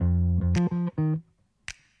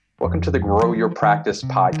Welcome to the Grow Your Practice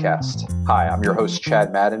podcast. Hi, I'm your host,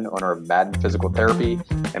 Chad Madden, owner of Madden Physical Therapy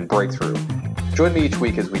and Breakthrough. Join me each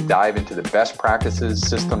week as we dive into the best practices,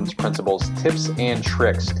 systems, principles, tips, and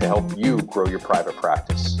tricks to help you grow your private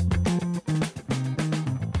practice.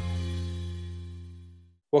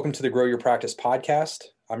 Welcome to the Grow Your Practice podcast.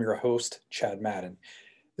 I'm your host, Chad Madden.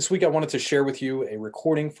 This week, I wanted to share with you a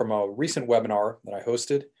recording from a recent webinar that I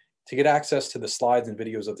hosted. To get access to the slides and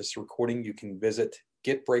videos of this recording, you can visit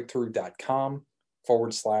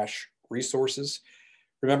getbreakthrough.com/resources.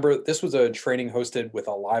 Remember, this was a training hosted with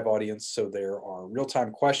a live audience, so there are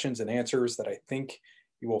real-time questions and answers that I think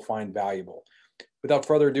you will find valuable. Without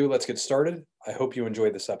further ado, let's get started. I hope you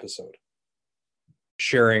enjoyed this episode.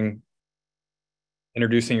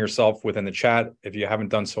 Introducing yourself within the chat. If you haven't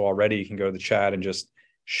done so already, you can go to the chat and just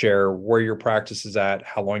share where your practice is at,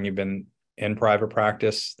 how long you've been in private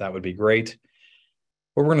practice. That would be great.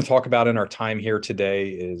 What we're going to talk about in our time here today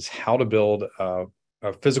is how to build a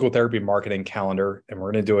physical therapy marketing calendar, and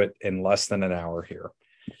we're going to do it in less than an hour here.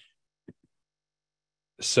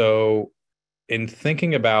 So in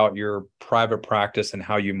thinking about your private practice and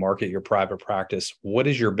how you market your private practice, what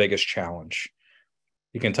is your biggest challenge?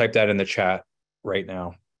 You can type that in the chat right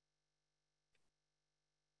now.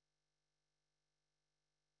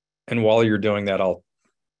 And while you're doing that, I'll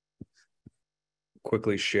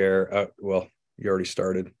quickly share. Well, you already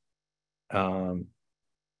started.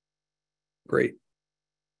 Great.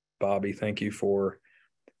 Bobby, thank you for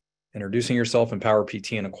introducing yourself. Empower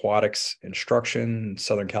PT and Aquatics Instruction in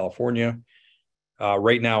Southern California.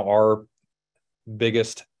 Right now, our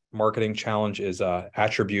biggest marketing challenge is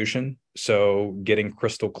attribution. So getting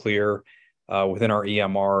crystal clear within our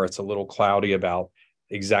EMR, it's a little cloudy about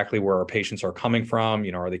exactly where our patients are coming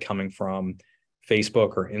from. Are they coming from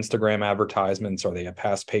Facebook or Instagram advertisements? Are they a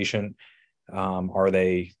past patient? Are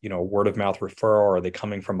they, word of mouth referral? Are they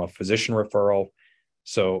coming from a physician referral?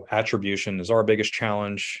 So attribution is our biggest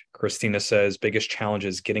challenge. Christina says, biggest challenge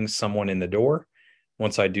is getting someone in the door.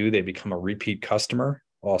 Once I do, they become a repeat customer.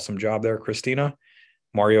 Awesome job there, Christina.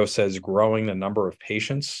 Mario says, growing the number of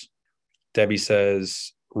patients. Debbie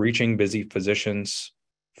says, reaching busy physicians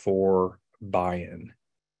for buy-in.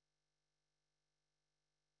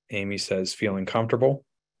 Amy says, feeling comfortable.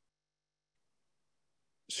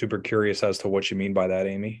 Super curious as to what you mean by that,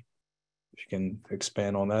 Amy. If you can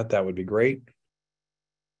expand on that, that would be great.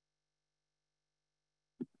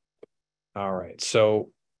 All right. So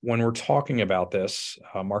when we're talking about this,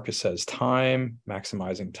 Marcus says time,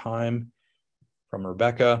 maximizing time. From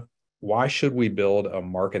Rebecca, why should we build a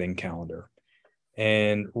marketing calendar?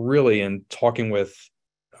 And really, in talking with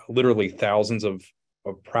literally thousands of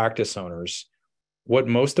practice owners, what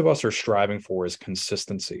most of us are striving for is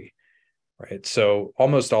consistency, right? So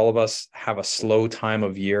almost all of us have a slow time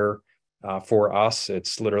of year. For us,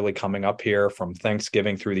 it's literally coming up here from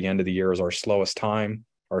Thanksgiving through the end of the year is our slowest time.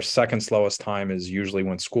 Our second slowest time is usually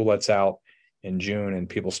when school lets out in June and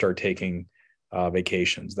people start taking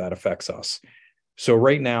vacations. That affects us. So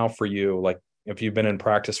right now for you, like if you've been in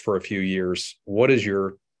practice for a few years, what is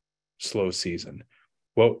your slow season?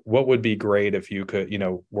 What would be great if you could,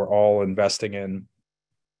 we're all investing in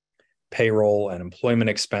payroll and employment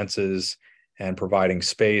expenses and providing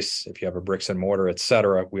space. If you have a bricks and mortar, et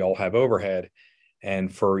cetera, we all have overhead.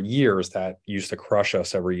 And for years, that used to crush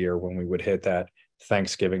us every year when we would hit that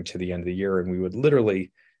Thanksgiving to the end of the year, and we would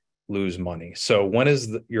literally lose money. So when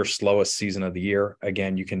is your slowest season of the year?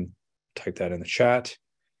 Again, you can type that in the chat.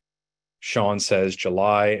 Sean says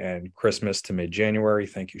July and Christmas to mid-January.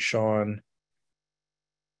 Thank you, Sean.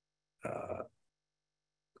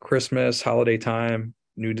 Christmas, holiday time,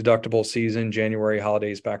 new deductible season, January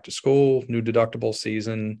holidays, back to school, new deductible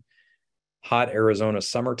season, hot Arizona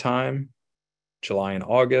summertime, July and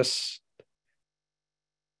August.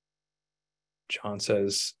 John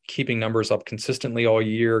says, keeping numbers up consistently all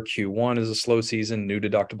year. Q1 is a slow season, new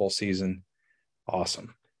deductible season.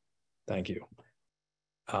 Awesome. Thank you.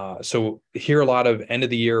 So here a lot of end of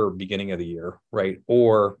the year or beginning of the year, right?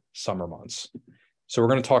 Or summer months. So we're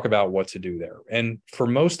going to talk about what to do there. And for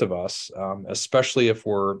most of us, especially if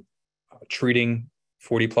we're treating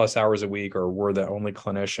 40 plus hours a week or we're the only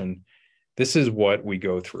clinician, this is what we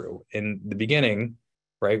go through. In the beginning,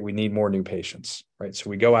 right, we need more new patients, right? So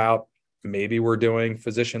we go out, maybe we're doing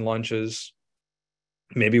physician lunches,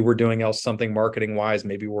 maybe we're doing something marketing wise,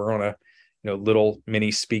 maybe we're on a little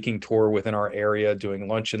mini speaking tour within our area, doing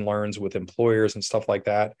lunch and learns with employers and stuff like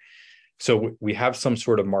that. So we have some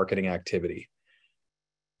sort of marketing activity.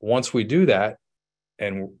 Once we do that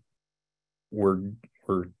and we're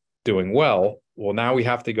doing well, now we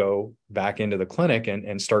have to go back into the clinic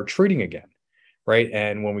and start treating again, right?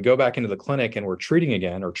 And when we go back into the clinic and we're treating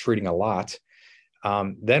again or treating a lot,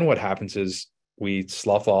 then what happens is we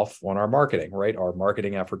slough off on our marketing, right? Our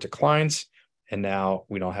marketing effort declines, and now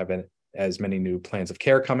we don't have as many new plans of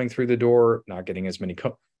care coming through the door, not getting as many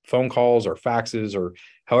phone calls or faxes or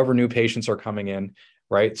however new patients are coming in,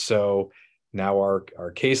 right? So now our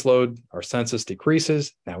caseload, our census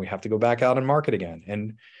decreases. Now we have to go back out and market again.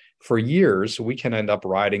 And for years, we can end up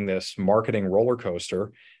riding this marketing roller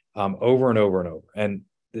coaster over and over and over. And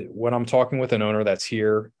when I'm talking with an owner that's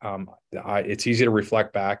here, it's easy to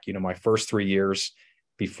reflect back. My first 3 years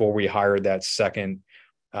before we hired that second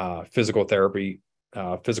physical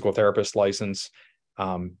therapist license,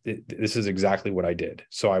 this is exactly what I did.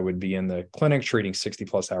 So I would be in the clinic treating 60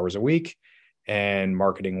 plus hours a week, and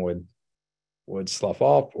marketing would slough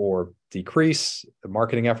off or decrease. The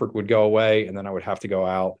marketing effort would go away, and then I would have to go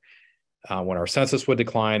out when our census would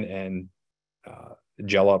decline and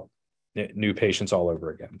gel up new patients all over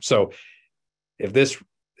again. So if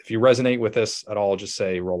you resonate with this at all, just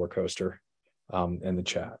say roller coaster in the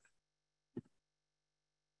chat.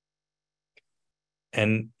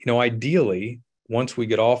 And, ideally, once we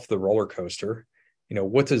get off the roller coaster,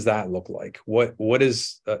 what does that look like? What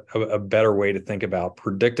is a better way to think about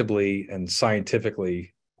predictably and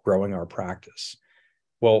scientifically growing our practice?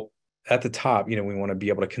 Well, at the top, we want to be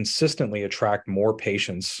able to consistently attract more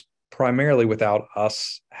patients, primarily without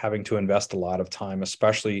us having to invest a lot of time,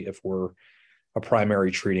 especially if we're a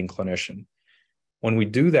primary treating clinician. When we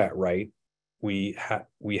do that right, we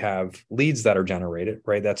have leads that are generated,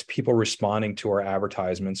 right? That's people responding to our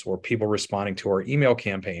advertisements or people responding to our email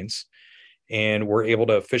campaigns, and we're able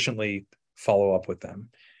to efficiently follow up with them.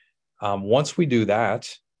 Once we do that,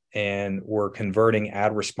 and we're converting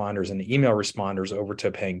ad responders and email responders over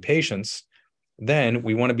to paying patients, then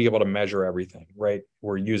we want to be able to measure everything, right?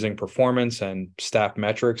 We're using performance and staff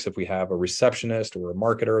metrics if we have a receptionist or a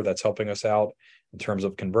marketer that's helping us out in terms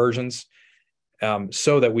of conversions,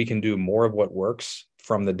 so that we can do more of what works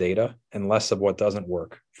from the data and less of what doesn't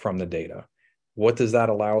work from the data. What does that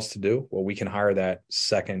allow us to do? Well, we can hire that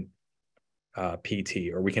second PT,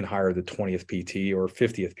 or we can hire the 20th PT or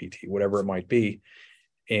 50th PT, whatever it might be,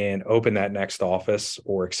 and open that next office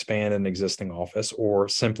or expand an existing office or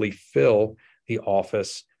simply fill the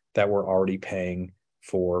office that we're already paying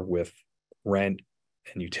for with rent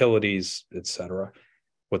and utilities, et cetera.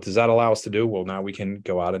 What does that allow us to do? Well, now we can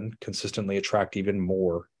go out and consistently attract even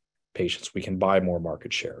more patients. We can buy more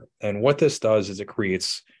market share. And what this does is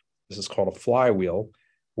this is called a flywheel,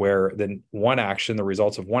 where then the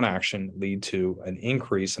results of one action lead to an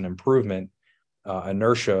increase and improvement,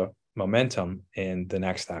 inertia, momentum in the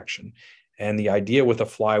next action. And the idea with a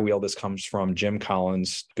flywheel, this comes from Jim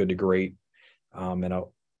Collins, Good to Great, and a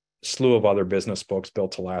slew of other business books,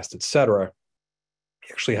 Built to Last, et cetera.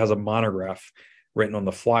 He actually has a monograph written on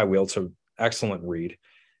the flywheel. It's an excellent read.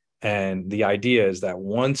 And the idea is that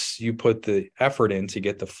once you put the effort in to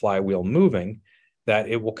get the flywheel moving, that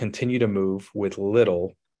it will continue to move with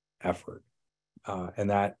little effort. And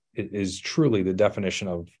that is truly the definition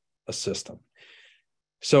of a system.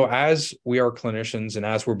 So as we are clinicians and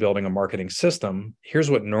as we're building a marketing system,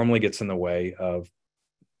 here's what normally gets in the way of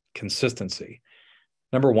consistency.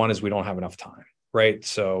 Number one is we don't have enough time, right?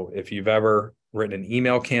 So if you've ever written an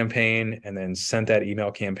email campaign and then sent that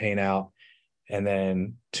email campaign out, and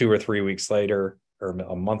then 2 or 3 weeks later, or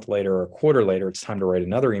a month later, or a quarter later, it's time to write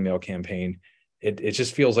another email campaign, it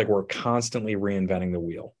just feels like we're constantly reinventing the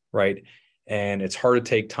wheel, right? And it's hard to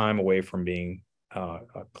take time away from being a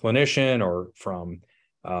clinician or from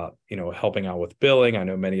helping out with billing. I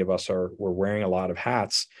know many of us we're wearing a lot of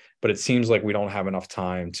hats, but it seems like we don't have enough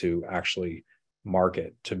time to actually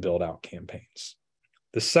market, to build out campaigns.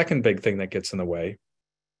 The second big thing that gets in the way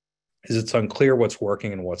is it's unclear what's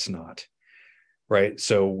working and what's not, right?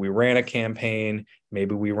 So we ran a campaign,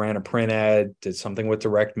 maybe we ran a print ad, did something with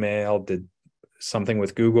direct mail, did something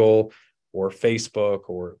with Google or Facebook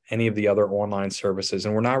or any of the other online services,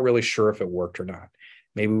 and we're not really sure if it worked or not.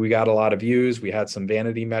 Maybe we got a lot of views, we had some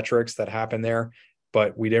vanity metrics that happened there,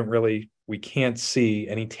 but we can't see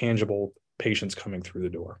any tangible patients coming through the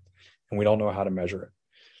door, and we don't know how to measure it.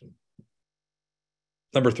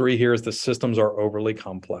 Number 3 here is the systems are overly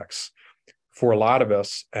complex. For a lot of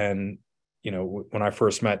us, and when I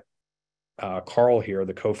first met Carl here,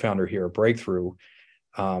 the co-founder here at Breakthrough,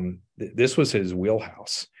 this was his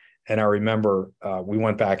wheelhouse. And I remember we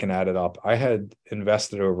went back and added up. I had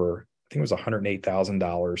invested over, I think it was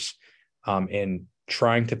 $108,000 in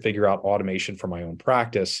trying to figure out automation for my own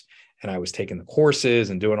practice. And I was taking the courses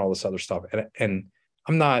and doing all this other stuff. And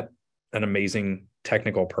I'm not an amazing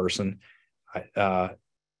technical person.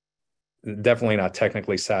 definitely not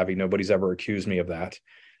technically savvy. Nobody's ever accused me of that.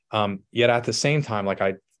 Yet at the same time, like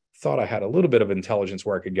I thought I had a little bit of intelligence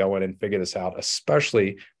where I could go in and figure this out,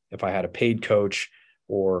 especially if I had a paid coach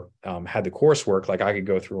or had the coursework, like I could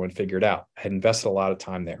go through and figure it out. I had invested a lot of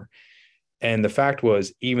time there. And the fact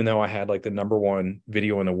was, even though I had like the #1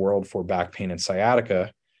 video in the world for back pain and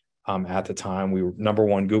sciatica, at the time, we were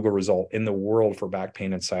 #1 Google result in the world for back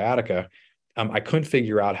pain and sciatica. I couldn't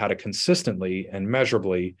figure out how to consistently and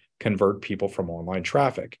measurably convert people from online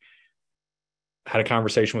traffic. I had a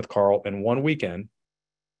conversation with Carl, and one weekend,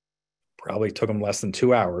 probably took him less than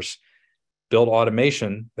 2 hours, built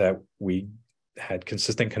automation that we had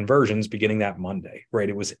consistent conversions beginning that Monday, right?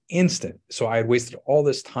 It was instant. So I had wasted all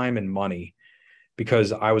this time and money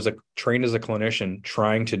because I was trained as a clinician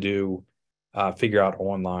trying to figure out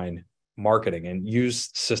online marketing and use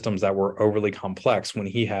systems that were overly complex when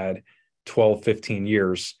he had 12, 15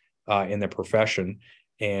 years in the profession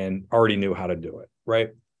and already knew how to do it,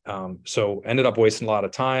 right? So ended up wasting a lot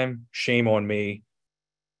of time. Shame on me.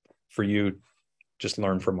 For you, just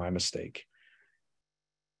learn from my mistake.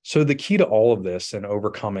 So the key to all of this and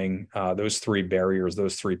overcoming those 3 barriers,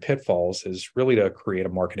 those 3 pitfalls, is really to create a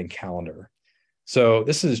marketing calendar. So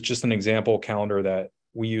this is just an example calendar that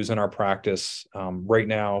we use in our practice. Right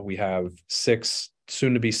now, we have 6,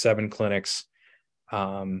 soon to be 7 clinics,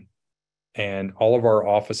 and all of our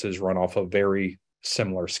offices run off a very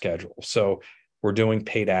similar schedule. So we're doing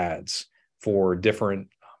paid ads for different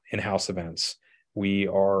in-house events. We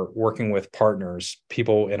are working with partners,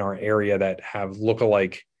 people in our area that have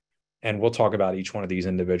lookalike, and we'll talk about each one of these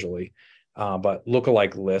individually, but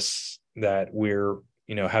lookalike lists that we're,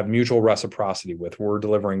 have mutual reciprocity with. We're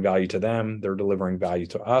delivering value to them, they're delivering value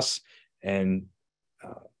to us, and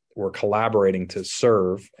we're collaborating to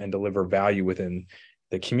serve and deliver value within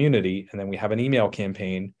the community. And then we have an email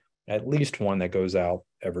campaign, at least one that goes out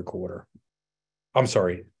every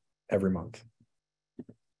month.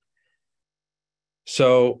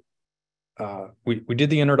 So we did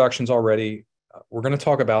the introductions already. We're going to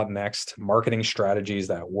talk about next marketing strategies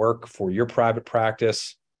that work for your private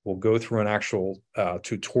practice. We'll go through an actual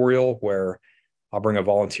tutorial where I'll bring a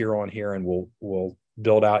volunteer on here and we'll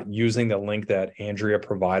build out using the link that Andrea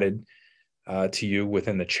provided to you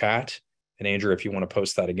within the chat. And Andrea, if you want to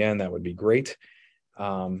post that again, that would be great.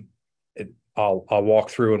 I'll walk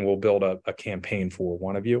through and we'll build a campaign for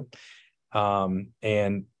one of you.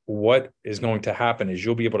 And what is going to happen is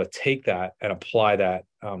you'll be able to take that and apply that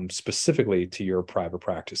specifically to your private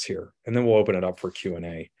practice here. And then we'll open it up for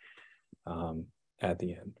Q&A at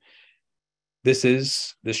the end.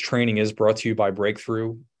 This training is brought to you by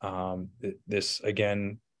Breakthrough.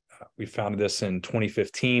 We founded this in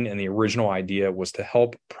 2015, and the original idea was to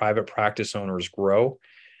help private practice owners grow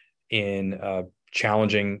in a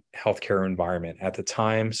challenging healthcare environment. At the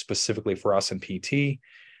time, specifically for us in PT,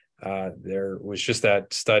 there was just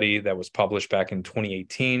that study that was published back in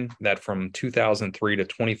 2018 that from 2003 to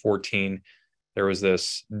 2014, there was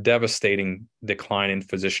this devastating decline in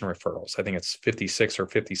physician referrals. I think it's 56 or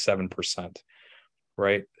 57%,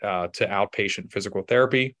 right, to outpatient physical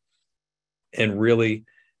therapy. And really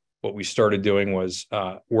what we started doing was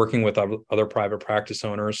working with other private practice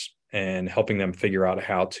owners and helping them figure out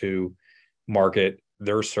how to market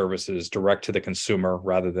their services direct to the consumer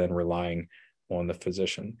rather than relying on the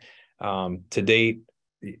physician. To date,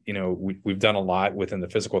 we've done a lot within the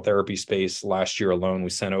physical therapy space. Last year alone,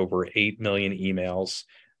 we sent over 8 million emails,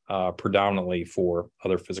 predominantly for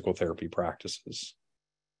other physical therapy practices.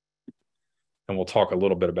 And we'll talk a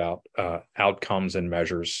little bit about outcomes and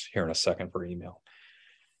measures here in a second for email.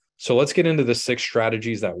 So let's get into the 6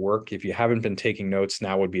 strategies that work. If you haven't been taking notes,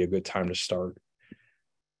 now would be a good time to start.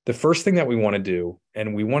 The first thing that we want to do,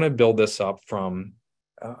 and we want to build this up from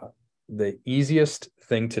the easiest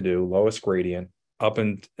thing to do, lowest gradient, up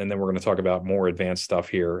and then we're going to talk about more advanced stuff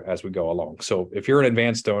here as we go along. So if you're an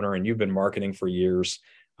advanced donor and you've been marketing for years,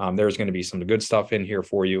 there's going to be some good stuff in here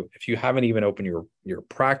for you. If you haven't even opened your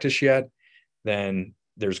practice yet, then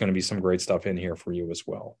there's going to be some great stuff in here for you as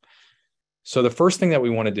well. So the first thing that we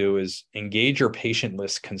want to do is engage your patient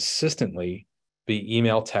list consistently via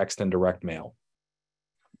email, text, and direct mail.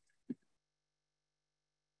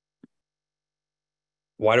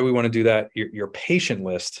 Why do we want to do that? Your patient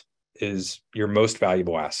list is your most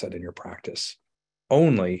valuable asset in your practice,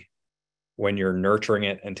 only when you're nurturing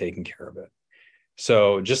it and taking care of it.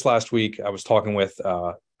 So just last week, I was talking with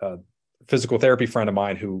a physical therapy friend of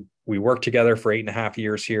mine who we worked together for 8.5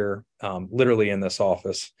 years here, literally in this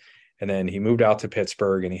office. And then he moved out to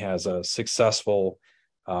Pittsburgh and he has a successful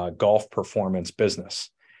golf performance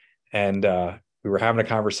business. And we were having a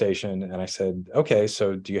conversation and I said, okay,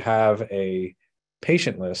 so do you have a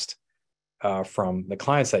patient list from the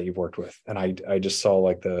clients that you've worked with. And I just saw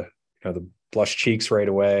like the blush cheeks right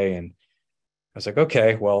away. And I was like,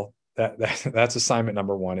 okay, well, that's assignment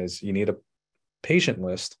number one is you need a patient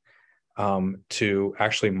list to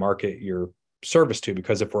actually market your service to.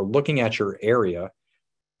 Because if we're looking at your area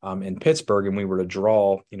in Pittsburgh and we were to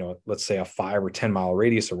draw, let's say a 5 or 10 mile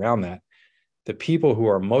radius around that, the people who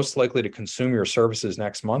are most likely to consume your services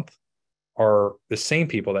next month are the same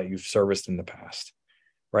people that you've serviced in the past,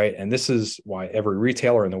 right? And this is why every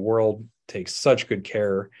retailer in the world takes such good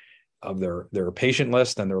care of their patient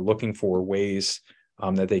list, and they're looking for ways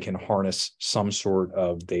that they can harness some sort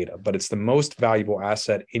of data. But it's the most valuable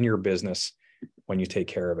asset in your business when you take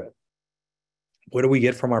care of it. What do we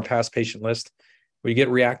get from our past patient list? We get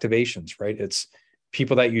reactivations, right? It's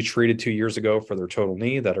people that you treated 2 years ago for their total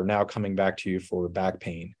knee that are now coming back to you for back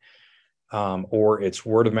pain, or it's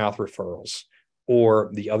word of mouth referrals. Or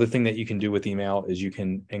the other thing that you can do with email is you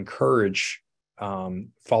can encourage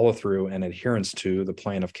follow through and adherence to the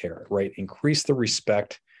plan of care, right? Increase the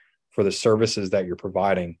respect for the services that you're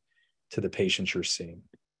providing to the patients you're seeing.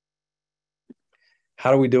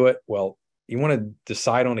 How do we do it? Well, you want to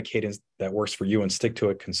decide on a cadence that works for you and stick to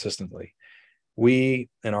it consistently. We,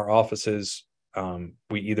 in our offices,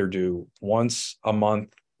 we either do once a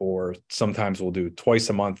month or sometimes we'll do twice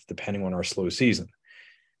a month, depending on our slow season.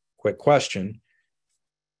 Quick question.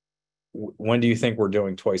 When do you think we're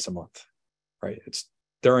doing twice a month, right? It's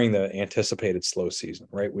during the anticipated slow season,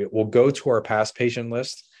 right? We'll go to our past patient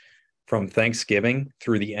list from Thanksgiving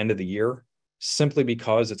through the end of the year, simply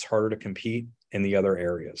because it's harder to compete in the other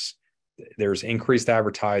areas. There's increased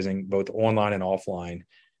advertising, both online and offline,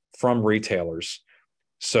 from retailers.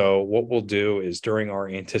 So what we'll do is during our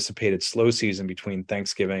anticipated slow season between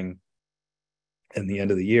Thanksgiving and the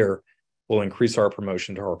end of the year, we'll increase our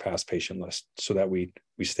promotion to our past patient list so that we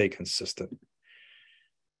stay consistent.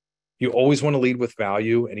 You always want to lead with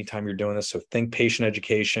value anytime you're doing this. So think patient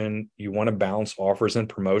education. You want to balance offers and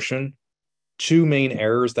promotion. Two main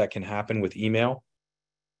errors that can happen with email.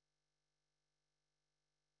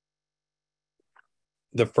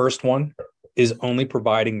 The first one is only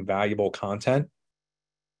providing valuable content.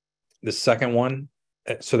 The second one,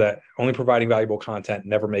 so that only providing valuable content,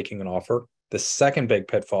 never making an offer. The second big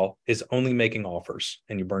pitfall is only making offers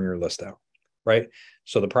and you burn your list out, right?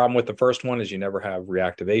 So the problem with the first one is you never have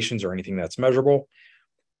reactivations or anything that's measurable.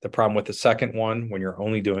 The problem with the second one, when you're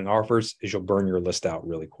only doing offers, is you'll burn your list out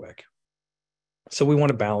really quick. So we want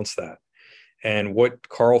to balance that. And what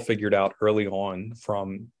Carl figured out early on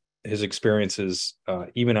from his experiences,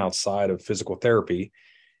 even outside of physical therapy,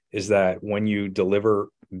 is that when you deliver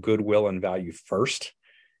goodwill and value first,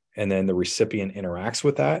 and then the recipient interacts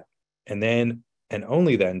with that, and then and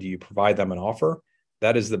only then do you provide them an offer,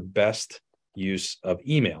 that is the best use of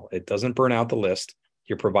email. It doesn't burn out the list.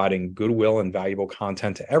 You're providing goodwill and valuable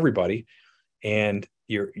content to everybody, and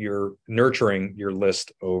you're nurturing your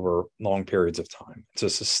list over long periods of time. It's a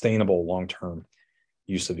sustainable long-term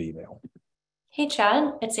use of email. Hey,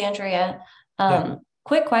 Chad, it's Andrea. Yeah.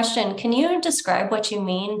 Quick question. Can you describe what you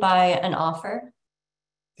mean by an offer?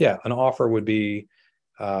 Yeah, an offer would be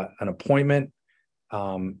an appointment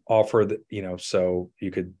offer that, so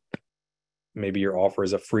you could, maybe your offer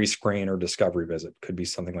is a free screen or discovery visit, could be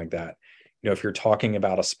something like that. If you're talking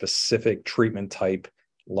about a specific treatment type,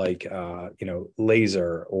 like,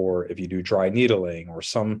 laser, or if you do dry needling or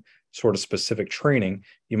some sort of specific training,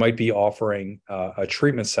 you might be offering a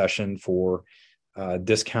treatment session for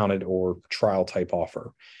discounted or trial type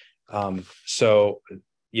offer. So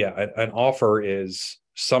yeah, an offer is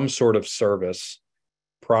some sort of service,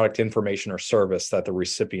 product information or service that the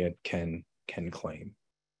recipient can claim.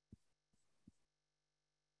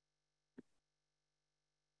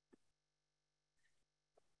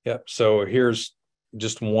 Yep. So here's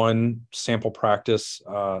just one sample practice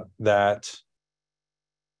that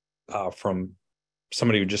from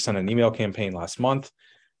somebody who just sent an email campaign last month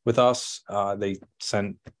with us. They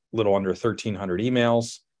sent a little under 1,300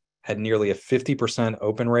 emails, had nearly a 50%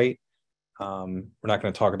 open rate. We're not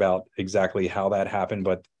going to talk about exactly how that happened,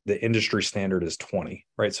 but the industry standard is 20,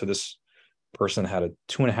 right? So this person had a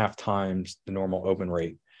 2.5 times the normal open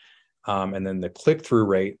rate. And then the click-through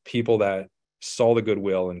rate, people that saw the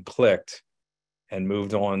goodwill and clicked and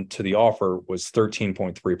moved on to the offer, was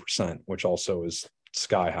 13.3%, which also is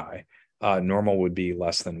sky high. Normal would be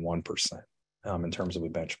less than 1% in terms of a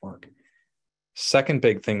benchmark. Second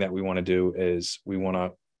big thing that we want to do is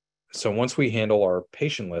so once we handle our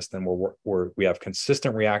patient list, then we have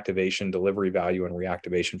consistent reactivation, delivery value, and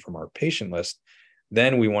reactivation from our patient list.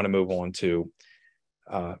 Then we want to move on to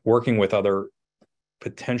working with other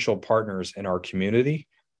potential partners in our community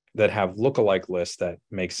that have lookalike lists that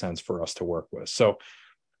make sense for us to work with. So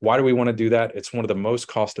why do we want to do that? It's one of the most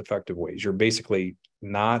cost-effective ways. You're basically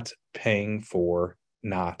not paying for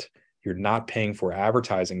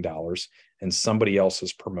advertising dollars, and somebody else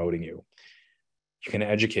is promoting you. You can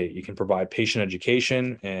educate, you can provide patient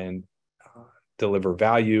education and deliver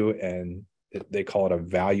value, and they call it a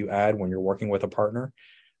value add when you're working with a partner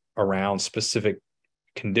around specific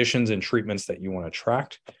conditions and treatments that you want to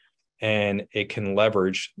attract. And it can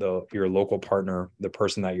leverage your local partner, the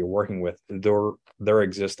person that you're working with, their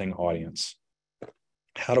existing audience.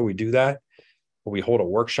 How do we do that? Well, we hold a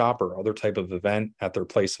workshop or other type of event at their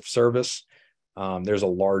place of service. There's a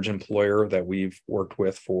large employer that we've worked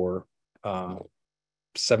with for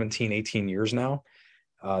 17, 18 years now.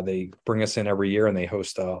 They bring us in every year and they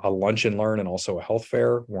host a lunch and learn and also a health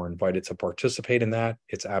fair. We're invited to participate in that.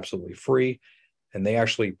 It's absolutely free. And they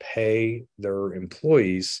actually pay their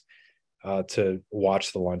employees to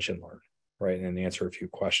watch the lunch and learn, right? And answer a few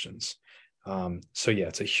questions. So yeah,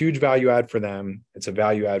 it's a huge value add for them. It's a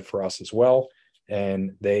value add for us as well.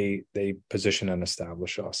 And they position and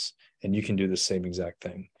establish us. And you can do the same exact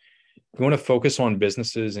thing. You want to focus on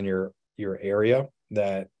businesses in your area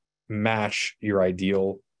that match your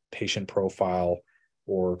ideal patient profile,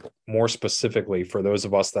 or more specifically, for those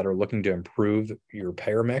of us that are looking to improve your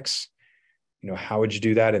payer mix. How would you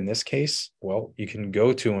do that in this case? Well, you can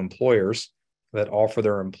go to employers that offer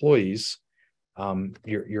their employees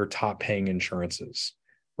your top paying insurances,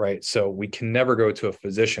 right? So we can never go to a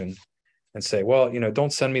physician and say, well,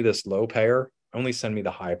 don't send me this low payer, only send me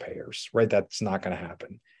the high payers, right? That's not going to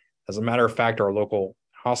happen. As a matter of fact, our local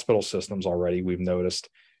hospital systems already, we've noticed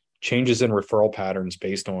changes in referral patterns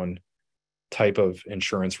based on type of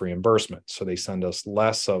insurance reimbursement. So they send us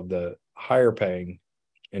less of the higher paying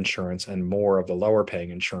insurance and more of the lower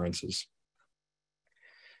paying insurances,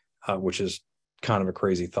 which is kind of a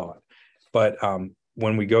crazy thought. But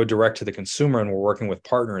when we go direct to the consumer and we're working with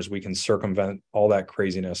partners, we can circumvent all that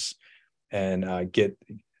craziness and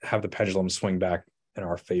have the pendulum swing back in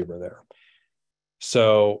our favor there.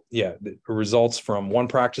 So yeah, the results from one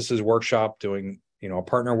practice's workshop, doing a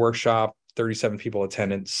partner workshop, 37 people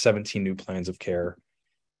attended, 17 new plans of care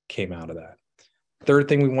came out of that. Third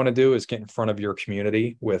thing we want to do is get in front of your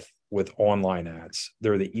community with online ads.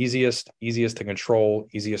 They're the easiest to control,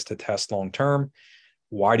 easiest to test long term.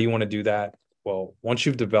 Why do you want to do that? Well, once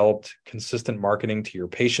you've developed consistent marketing to your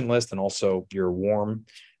patient list and also your warm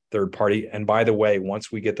third party, and by the way,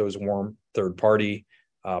 once we get those warm third party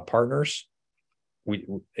partners, we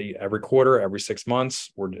every quarter, every 6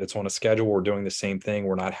 months, it's on a schedule. We're doing the same thing.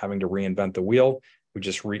 We're not having to reinvent the wheel. We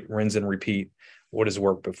just rinse and repeat what has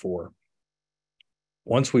worked before.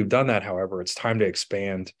 Once we've done that, however, it's time to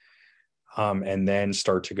expand and then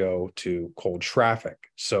start to go to cold traffic.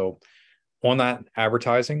 So on that,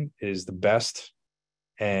 advertising is the best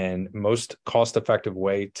and most cost-effective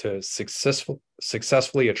way to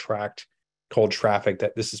successfully attract cold traffic.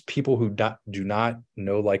 That this is people who do not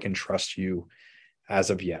know, like, and trust you as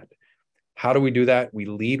of yet. How do we do that? We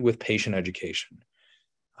lead with patient education.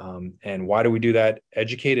 And why do we do that?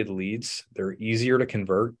 Educated leads, they're easier to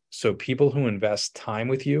convert. So people who invest time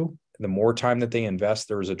with you, the more time that they invest,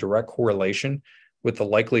 there is a direct correlation with the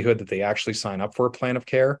likelihood that they actually sign up for a plan of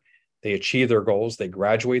care. They achieve their goals, they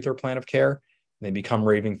graduate their plan of care, and they become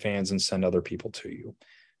raving fans and send other people to you.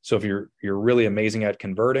 So if you're really amazing at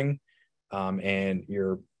converting, and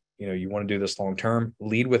you want to do this long term,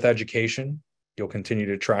 lead with education. You'll continue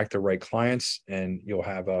to attract the right clients, and you'll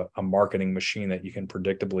have a marketing machine that you can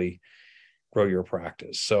predictably grow your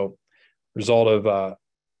practice. So, result of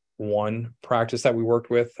one practice that we worked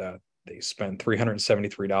with, they spent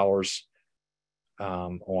 $373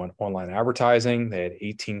 on online advertising. They had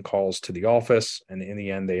 18 calls to the office, and in the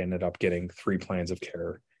end, they ended up getting 3 plans of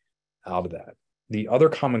care out of that. The other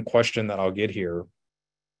common question that I'll get here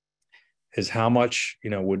is how much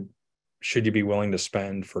should you be willing to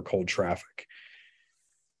spend for cold traffic?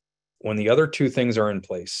 When the other two things are in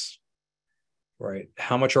place, right?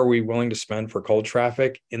 How much are we willing to spend for cold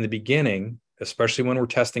traffic? In the beginning, especially when we're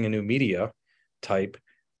testing a new media type,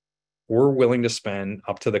 we're willing to spend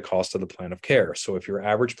up to the cost of the plan of care. So if your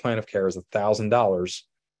average plan of care is $1,000,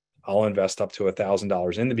 I'll invest up to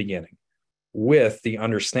 $1,000 in the beginning, with the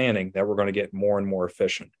understanding that we're going to get more and more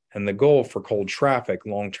efficient. And the goal for cold traffic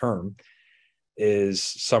long term is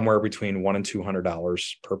somewhere between $100 and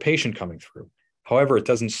 $200 per patient coming through. However, it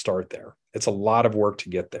doesn't start there. It's a lot of work to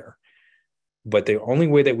get there. But the only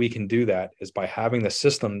way that we can do that is by having the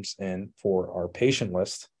systems in for our patient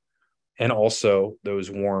list and also those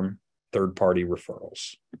warm third-party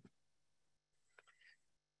referrals.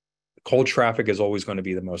 Cold traffic is always going to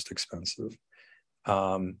be the most expensive.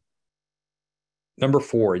 Number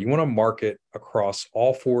 4, you want to market across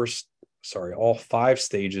all 5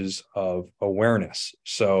 stages of awareness.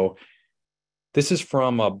 So this is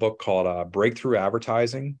from a book called Breakthrough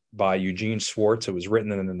Advertising by Eugene Schwartz. It was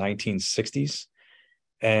written in the 1960s,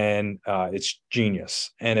 and it's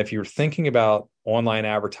genius. And if you're thinking about online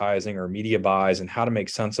advertising or media buys and how to make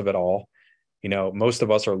sense of it all, most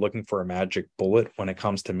of us are looking for a magic bullet when it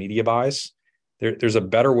comes to media buys. There's a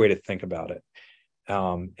better way to think about it.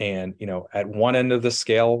 At one end of the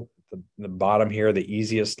scale, the bottom here, the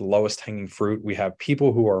easiest, lowest hanging fruit, we have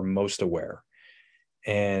people who are most aware.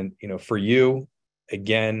 And, for you,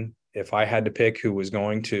 again, if I had to pick who was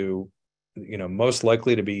going to, most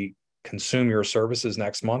likely to consume your services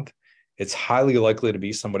next month, it's highly likely to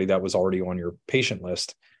be somebody that was already on your patient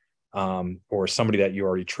list, or somebody that you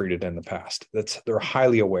already treated in the past. They're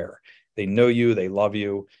highly aware. They know you, they love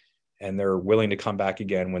you, and they're willing to come back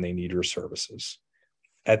again when they need your services.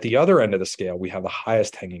 At the other end of the scale, we have the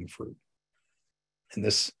highest hanging fruit. And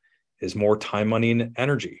this is more time, money, and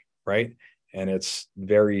energy, right? And it's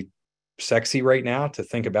very sexy right now to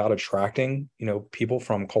think about attracting, people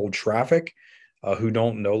from cold traffic who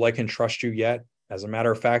don't know, like, and trust you yet. As a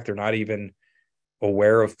matter of fact, they're not even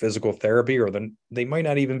aware of physical therapy, or they might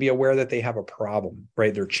not even be aware that they have a problem,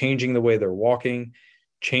 right? They're changing the way they're walking,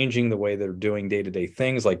 changing the way they're doing day-to-day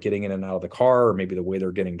things like getting in and out of the car, or maybe the way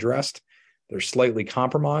they're getting dressed. They're slightly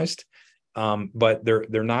compromised, but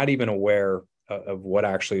they're not even aware of what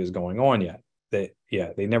actually is going on yet. They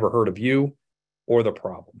never heard of you or the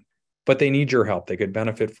problem, but they need your help. They could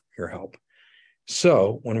benefit from your help.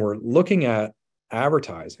 So when we're looking at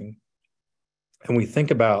advertising and we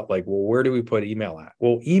think about, like, well, where do we put email at?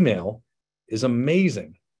 Well, email is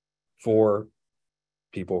amazing for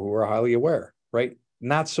people who are highly aware, right?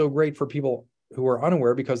 Not so great for people who are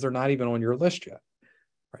unaware because they're not even on your list yet.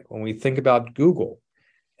 Right. When we think about Google,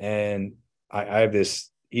 and I have this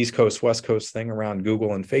East Coast, West Coast thing around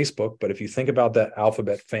Google and Facebook, but if you think about that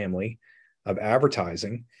alphabet family of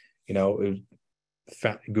advertising,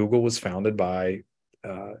 Google was founded by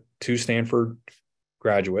 2 Stanford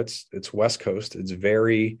graduates. It's West Coast. It's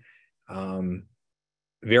very,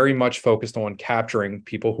 very much focused on capturing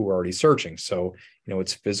people who are already searching. So,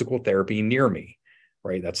 it's physical therapy near me,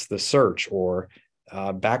 right? That's the search, or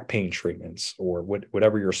back pain treatments, or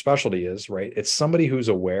whatever your specialty is, right? It's somebody who's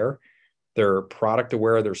aware, they're product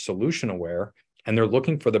aware, they're solution aware, and they're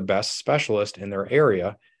looking for the best specialist in their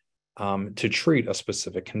area to treat a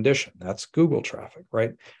specific condition. That's Google traffic,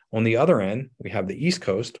 right? On the other end, we have the East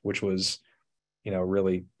Coast, which was,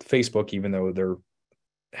 really Facebook, even though they're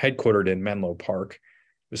headquartered in Menlo Park.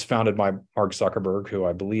 It was founded by Mark Zuckerberg, who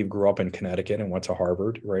I believe grew up in Connecticut and went to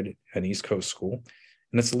Harvard, right? An East Coast school.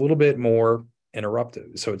 And it's a little bit more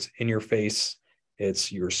interruptive. So it's in your face,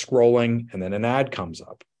 you're scrolling, and then an ad comes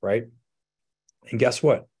up, right? And guess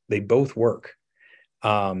what? They both work.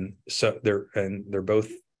 So they're both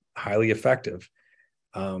highly effective.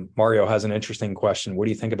 Mario has an interesting question. What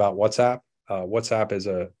do you think about WhatsApp? WhatsApp is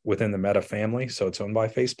within the Meta family, so it's owned by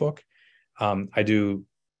Facebook. I do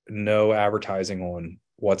no advertising on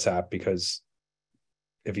WhatsApp because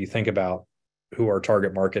if you think about who our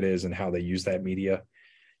target market is and how they use that media,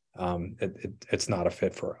 it's not a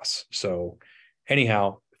fit for us. So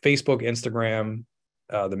anyhow, Facebook, Instagram,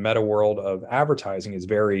 the meta world of advertising is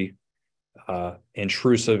very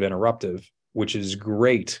intrusive, interruptive, which is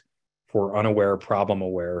great for unaware, problem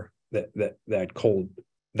aware,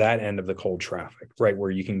 that end of the cold traffic, right?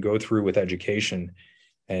 Where you can go through with education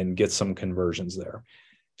and get some conversions there.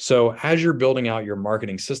 So as you're building out your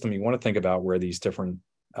marketing system, you want to think about where these different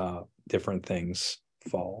things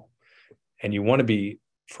fall. And you want to be,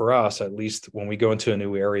 for us, at least when we go into a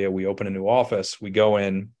new area, we open a new office, we go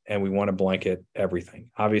in and we want to blanket everything.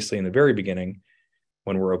 Obviously, in the very beginning,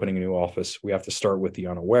 when we're opening a new office, we have to start with the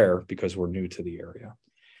unaware because we're new to the area.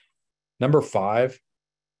 Number 5,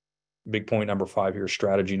 big point number 5 here,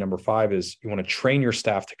 strategy number 5 is you want to train your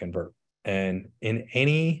staff to convert. And in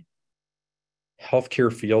any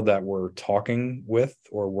healthcare field that we're talking with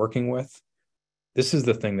or working with, this is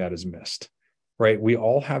the thing that is missed, right? We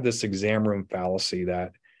all have this exam room fallacy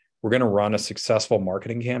that we're going to run a successful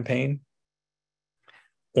marketing campaign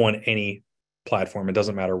on any platform. It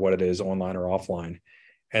doesn't matter what it is, online or offline.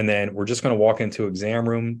 And then we're just going to walk into exam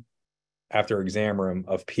room after exam room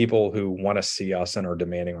of people who want to see us and are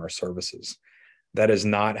demanding our services. That is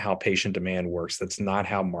not how patient demand works. That's not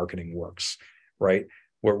how marketing works, right?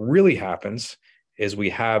 What really happens is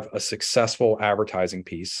we have a successful advertising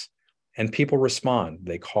piece and people respond.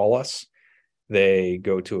 They call us, they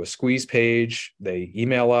go to a squeeze page, they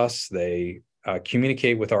email us, they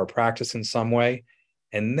communicate with our practice in some way.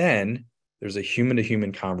 And then there's a human to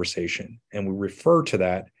human conversation, and we refer to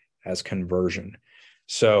that as conversion.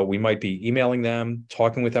 So we might be emailing them,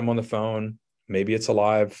 talking with them on the phone. Maybe it's a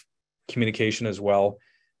live communication as well,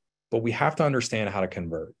 but we have to understand how to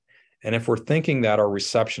convert. And if we're thinking that our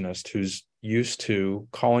receptionist who's used to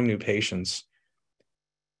calling new patients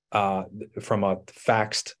from a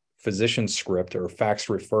faxed physician script or faxed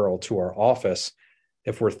referral to our office,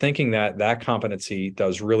 if we're thinking that that competency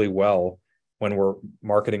does really well when we're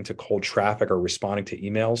marketing to cold traffic or responding to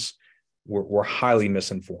emails, we're highly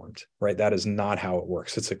misinformed, right? That is not how it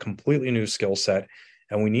works. It's a completely new skill set,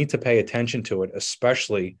 and we need to pay attention to it,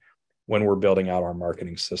 especially when we're building out our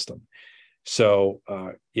marketing system. So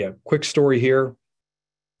quick story here.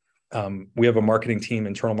 We have a marketing team,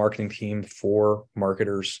 internal marketing team for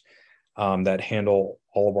marketers that handle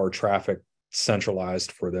all of our traffic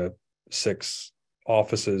centralized for the 6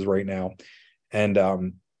 offices right now.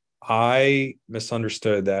 And I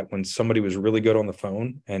misunderstood that when somebody was really good on the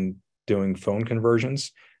phone and doing phone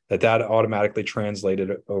conversions, that automatically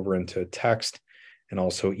translated over into text and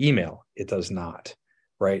also email. It does not,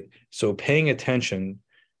 right? So paying attention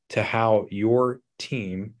to how your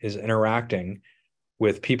team is interacting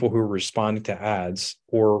with people who are responding to ads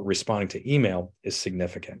or responding to email is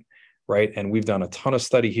significant, right? And we've done a ton of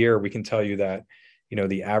study here. We can tell you that,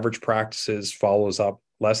 the average practices follows up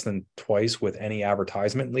less than twice with any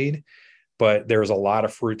advertisement lead, but there's a lot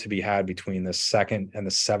of fruit to be had between the 2nd and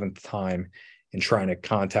the 7th time in trying to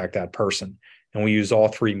contact that person. And we use all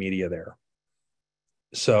 3 media there.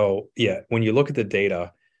 So when you look at the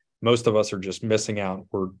data, most of us are just missing out.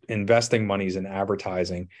 We're investing monies in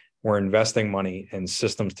advertising. We're investing money in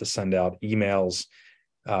systems to send out emails,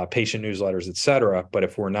 patient newsletters, et cetera. But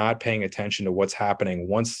if we're not paying attention to what's happening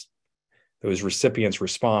once those recipients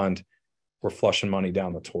respond, we're flushing money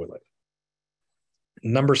down the toilet.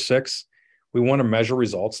 Number 6, we want to measure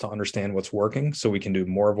results to understand what's working so we can do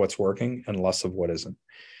more of what's working and less of what isn't.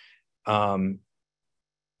 For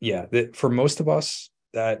most of us,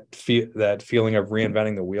 that feeling of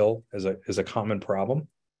reinventing the wheel is a common problem.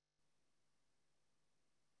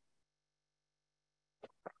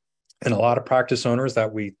 And a lot of practice owners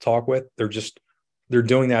that we talk with, they're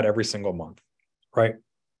doing that every single month, right?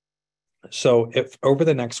 So if over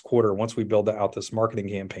the next quarter, once we build out this marketing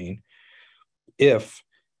campaign, if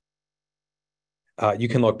you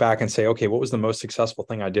can look back and say, okay, what was the most successful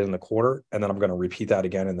thing I did in the quarter? And then I'm going to repeat that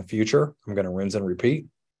again in the future. I'm going to rinse and repeat.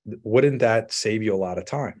 Wouldn't that save you a lot of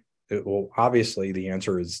time? Well, obviously the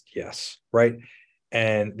answer is yes, right?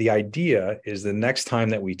 And the idea is the next time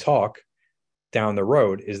that we talk down the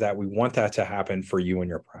road is that we want that to happen for you and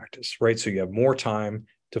your practice, right? So you have more time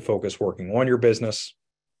to focus working on your business,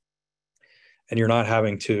 and you're not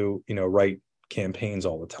having to, write campaigns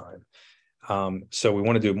all the time. So we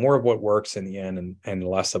want to do more of what works in the end and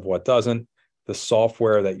less of what doesn't. The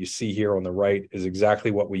software that you see here on the right is exactly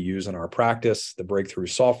what we use in our practice, the Breakthrough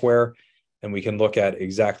software. And we can look at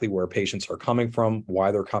exactly where patients are coming from,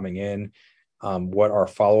 why they're coming in, what our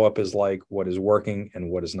follow-up is like, what is working and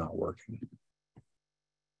what is not working.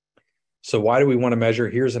 So why do we want to measure?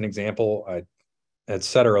 Here's an example. I had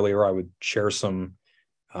said earlier, I would share some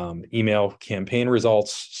email campaign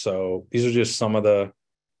results. So these are just some of the,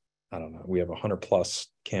 we have 100 plus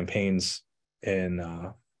campaigns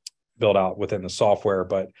built out within the software,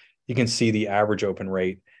 but you can see the average open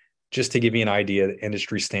rate. Just to give you an idea, the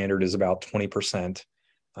industry standard is about 20%.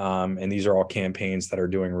 And these are all campaigns that are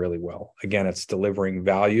doing really well. Again, it's delivering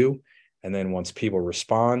value. And then once people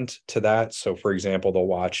respond to that, so for example, they'll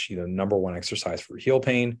watch, number 1 exercise for heel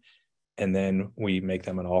pain, and then we make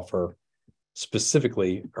them an offer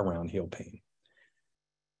specifically around heel pain.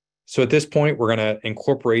 So at this point, we're going to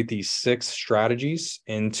incorporate these 6 strategies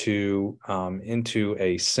into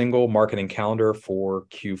a single marketing calendar for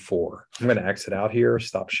Q4. I'm going to exit out here,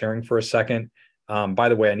 stop sharing for a second. By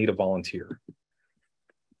the way, I need a volunteer.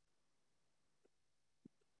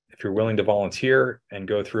 If you're willing to volunteer and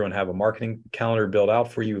go through and have a marketing calendar built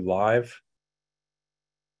out for you live,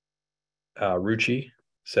 Ruchi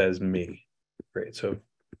says me. Great. So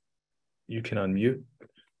you can unmute.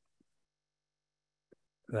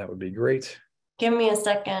 That would be great. Give me a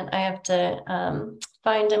second. I have to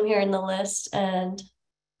find him here in the list and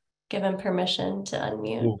give him permission to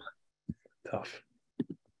unmute. Ooh, tough.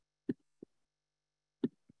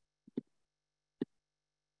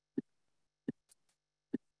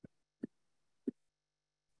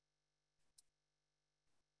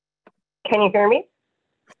 Can you hear me?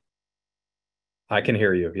 I can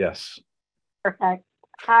hear you. Yes. Perfect.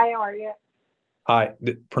 Hi, how are you? Hi.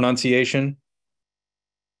 The pronunciation?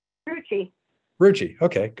 Ruchi. Ruchi.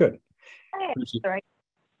 Okay, good. Hi. Ruchi. Sorry.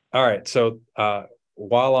 All right. So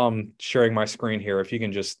while I'm sharing my screen here, if you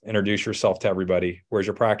can just introduce yourself to everybody, where's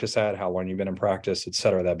your practice at, how long you've been in practice, et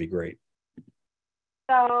cetera, that'd be great.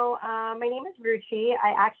 So my name is Ruchi.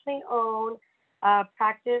 I actually own a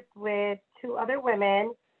practice with two other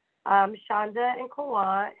women, Shonda and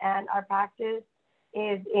Kawan, and our practice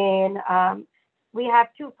is in, we have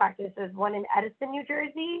two practices, one in Edison, New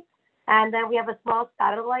Jersey, and then we have a small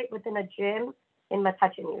satellite within a gym in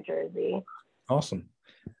Metuchen, New Jersey. Awesome.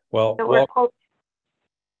 Well, So we're close.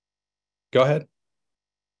 Go ahead.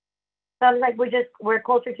 Sounds like we're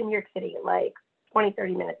closer to New York City, like 20,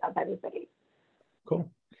 30 minutes outside the city. Cool.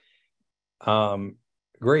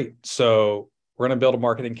 Great. So we're going to build a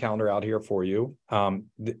marketing calendar out here for you.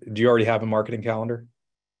 Do you already have a marketing calendar?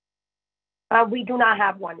 We do not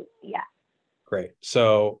have one yet. Great.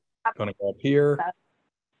 So I'm going to go up here.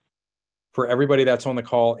 For everybody that's on the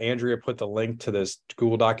call, Andrea put the link to this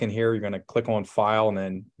Google Doc in here. You're going to click on File and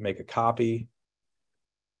then make a copy.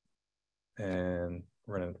 And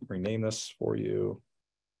we're going to rename this for you.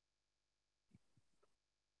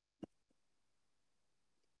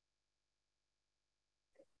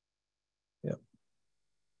 Yep.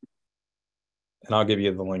 And I'll give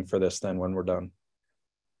you the link for this then when we're done.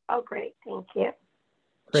 Oh, great. Thank you.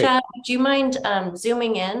 Great. Chad, do you mind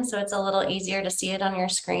zooming in so it's a little easier to see it on your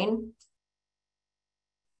screen?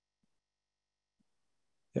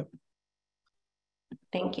 Yep.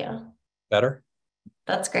 Thank you. Better?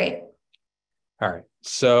 That's great. All right.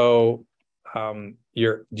 So do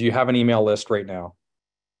you have an email list right now?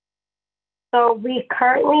 So we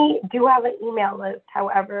currently do have an email list.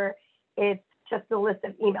 However, it's just a list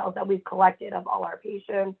of emails that we've collected of all our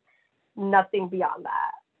patients, nothing beyond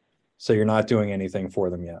that. So you're not doing anything for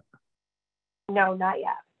them yet? No, not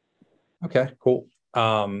yet. Okay, cool.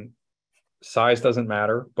 Size doesn't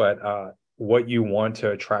matter, but what you want to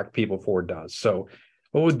attract people for does. So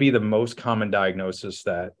what would be the most common diagnosis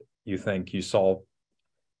that you think you saw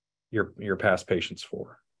your past patients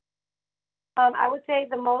for? I would say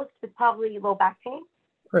the most is probably low back pain.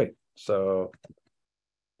 Great. So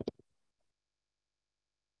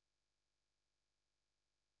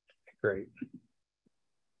great.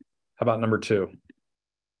 How about number two?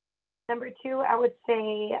 Number two, I would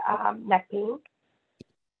say neck pain.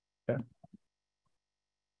 Okay.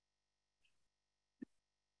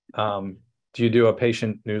 Do you do a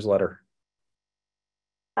patient newsletter?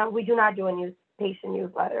 We do not do a patient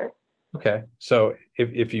newsletter. Okay. So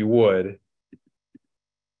if you would,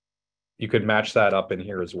 you could match that up in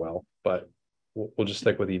here as well, but we'll just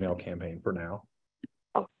stick with email campaign for now.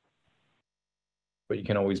 Okay. But you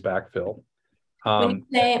can always backfill. When you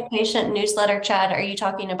say patient newsletter, Chad, are you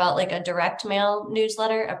talking about like a direct mail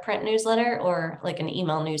newsletter, a print newsletter, or like an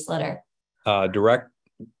email newsletter?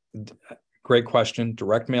 Great question.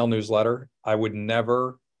 Direct mail newsletter. I would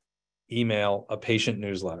never email a patient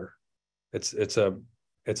newsletter. It's a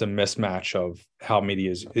mismatch of how media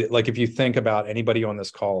is. Like if you think about anybody on this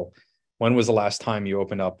call, when was the last time you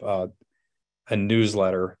opened up a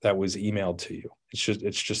newsletter that was emailed to you?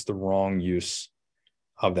 It's just the wrong use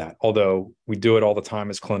of that. Although we do it all the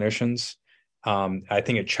time as clinicians, I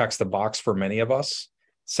think it checks the box for many of us,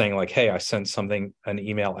 saying like, "Hey, I sent an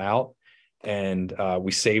email out, and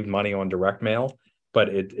we saved money on direct mail," but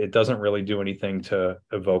it doesn't really do anything to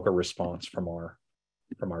evoke a response from our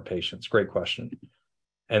patients. Great question.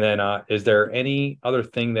 And then, is there any other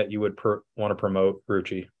thing that you would want to promote,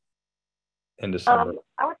 Ruchi, in December?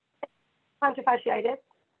 I would say plantar fasciitis,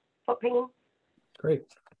 foot pain. Great.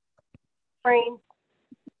 Sprain.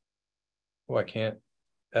 Oh, I can't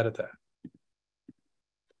edit that.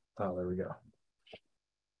 Oh, there we go.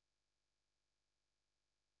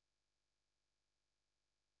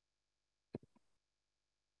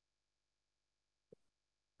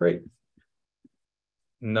 Great.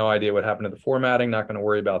 No idea what happened to the formatting. Not going to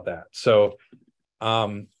worry about that. So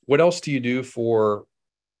what else do you do for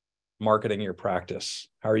marketing your practice?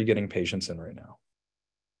 How are you getting patients in right now?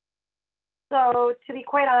 So to be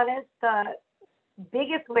quite honest, the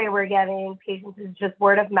biggest way we're getting patients is just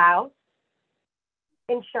word of mouth,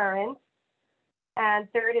 insurance, and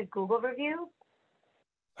third is Google reviews.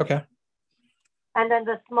 Okay. And then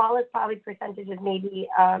the smallest probably percentage is maybe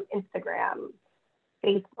Instagram,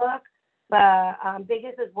 Facebook. The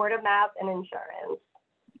biggest is word of mouth and insurance.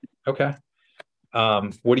 Okay.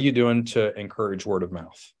 What are you doing to encourage word of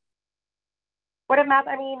mouth? Word of mouth,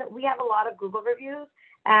 I mean, we have a lot of Google reviews.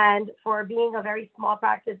 And for being a very small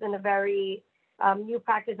practice and a very new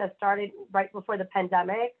practice that started right before the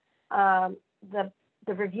pandemic, the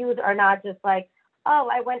reviews are not just like, oh,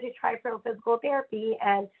 I went to try for physical therapy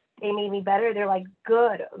and they made me better. They're like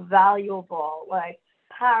good, valuable, like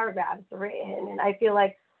paragraphs written. And I feel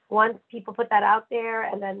like once people put that out there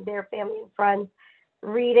and then their family and friends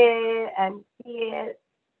read it and see it,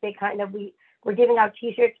 they kind of, we're giving out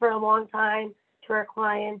t-shirts for a long time to our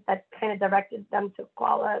clients that kind of directed them to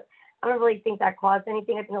call us. I don't really think that caused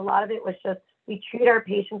anything. I think a lot of it was just we treat our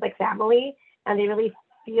patients like family, and they really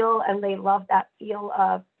feel and they love that feel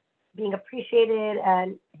of being appreciated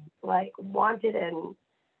and like wanted, and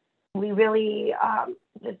we really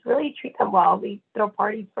just really treat them well. We throw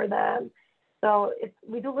parties for them. So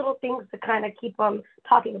we do little things to kind of keep them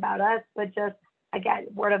talking about us, but just, again,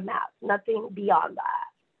 word of mouth, nothing beyond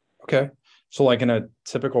that. Okay. So like in a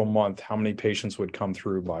typical month, how many patients would come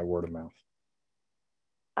through by word of mouth?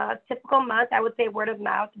 Typical month, I would say word of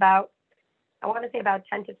mouth I want to say about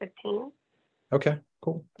 10 to 15. Okay,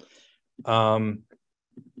 cool.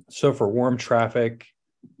 So for warm traffic,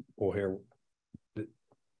 we'll hear. Do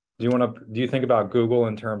you think about Google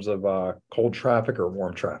in terms of cold traffic or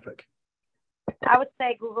warm traffic? I would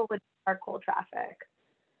say Google would be our cold traffic.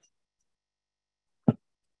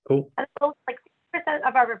 Cool. And so like 6%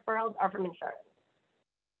 of our referrals are from insurance.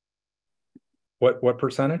 What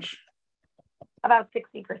percentage? About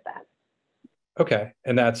 60%. Okay.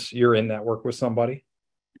 And that's you're in network with somebody?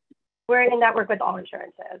 We're in network with all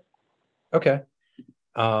insurances. Okay.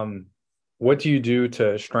 What do you do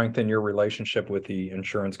to strengthen your relationship with the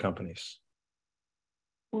insurance companies?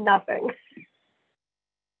 Nothing.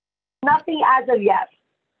 Nothing as of yet.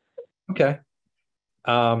 Okay.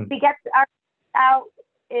 We get our out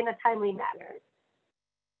in a timely manner.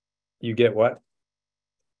 You get what?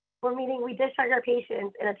 We discharge our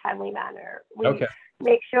patients in a timely manner. We Okay.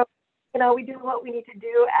 make sure, we do what we need to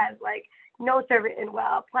do as like no servant in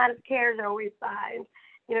well. Plan of cares are always signed.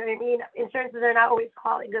 You know what I mean? Insurances are not always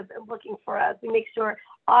calling us and looking for us. We make sure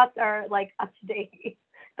auths are like up to date.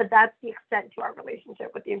 But that's the extent to our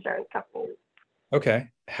relationship with the insurance companies. Okay.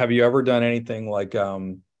 Have you ever done anything like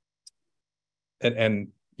and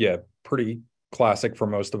yeah, pretty classic for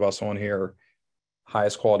most of us on here,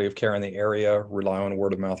 highest quality of care in the area, rely on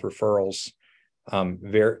word of mouth referrals.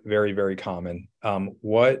 Very, very, very common.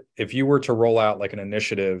 What if you were to roll out like an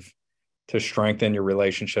initiative to strengthen your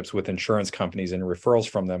relationships with insurance companies and referrals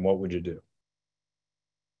from them, what would you do?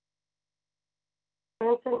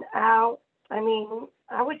 Out.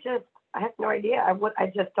 I have no idea.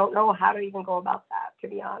 I just don't know how to even go about that, to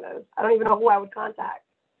be honest. I don't even know who I would contact.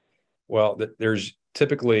 Well, there's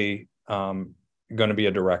typically going to be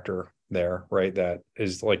a director there, right? That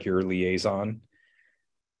is like your liaison.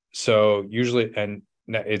 So usually, and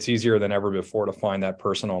it's easier than ever before to find that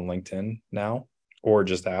person on LinkedIn now, or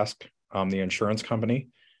just ask the insurance company.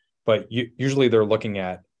 But usually they're looking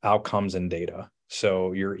at outcomes and data.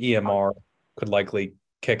 So your EMR could likely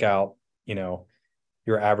kick out,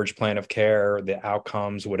 your average plan of care, the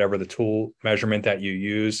outcomes, whatever the tool measurement that you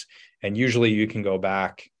use. And usually you can go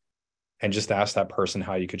back and just ask that person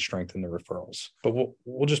how you could strengthen the referrals. But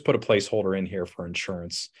we'll just put a placeholder in here for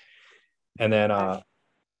insurance. And then,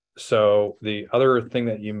 so the other thing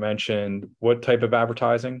that you mentioned, what type of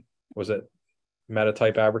advertising? Was it meta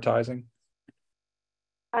type advertising?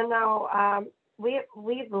 No,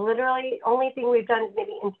 we've literally, only thing we've done is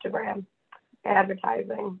maybe Instagram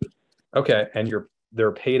advertising. Okay. And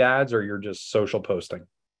they're paid ads or you're just social posting?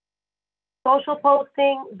 Social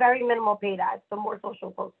posting, very minimal paid ads, so more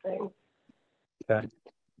social posting. Okay.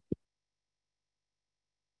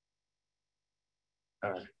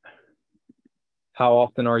 All right. How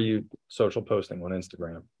often are you social posting on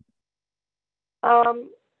Instagram?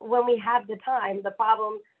 When we have the time. The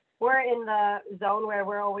problem, we're in the zone where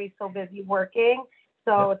we're always so busy working.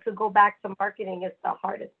 So to go back to marketing is the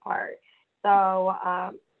hardest part. So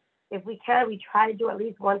if we can, we try to do at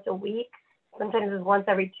least once a week. Sometimes it's once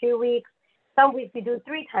every 2 weeks. Some weeks we do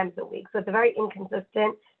 3 times a week. So it's very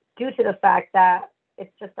inconsistent due to the fact that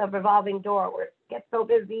it's just a revolving door where it gets so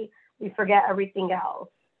busy, we forget everything else.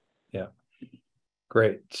 Yeah.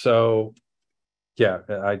 Great. So yeah,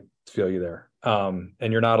 I feel you there. And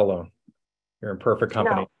you're not alone. You're in perfect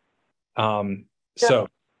company. No. So,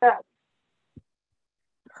 all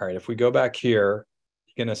right, if we go back here,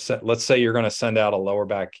 let's say you're going to send out a lower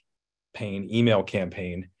back pain email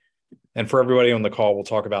campaign. And for everybody on the call, we'll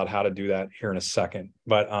talk about how to do that here in a second.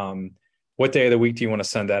 But what day of the week do you want to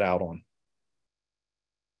send that out on?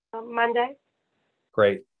 Monday.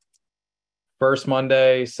 Great. First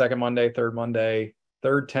Monday, second Monday, third Monday,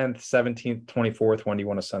 3rd, 10th, 17th, 24th. When do you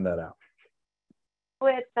want to send that out?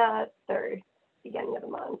 With 3rd, beginning of the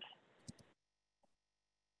month.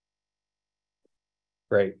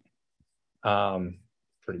 Great.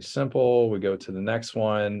 Pretty simple. We go to the next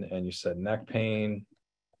one, and you said neck pain.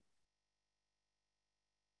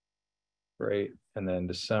 Great. And then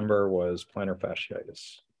December was plantar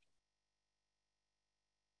fasciitis.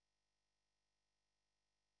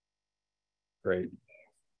 Great.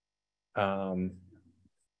 We're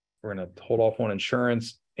going to hold off on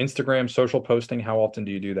insurance. Instagram, social posting. How often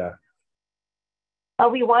do you do that?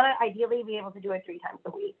 We want to ideally be able to do it 3 times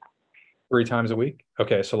a week. 3 times a week?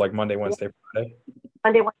 Okay, so like Monday, Wednesday, Friday.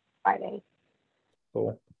 Monday, Wednesday, Friday.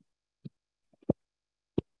 Cool.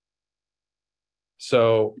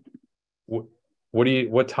 So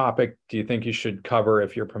what topic do you think you should cover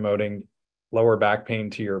if you're promoting lower back pain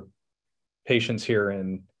to your patients here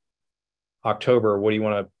in October? What do you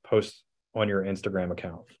want to post on your Instagram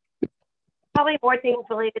account? Probably more things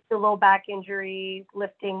related to low back injuries,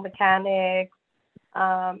 lifting mechanics,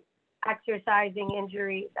 exercising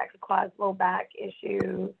injuries that could cause low back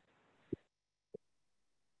issues,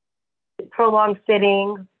 prolonged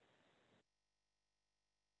sitting.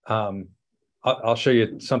 I'll show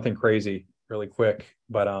you something crazy really quick,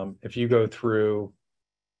 but if you go through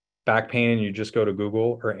back pain and you just go to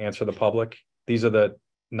Google or Answer the Public, these are the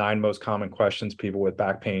 9 most common questions people with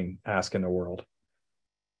back pain ask in the world.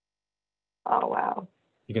 Oh, wow.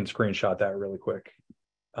 You can screenshot that really quick.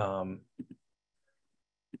 Oh,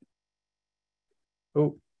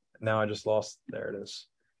 now I just lost. There it is.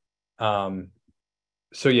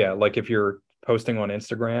 So yeah, like if you're posting on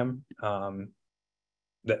Instagram,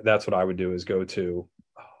 that's what I would do is go to,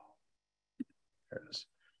 there it is.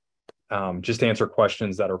 Just answer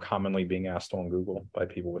questions that are commonly being asked on Google by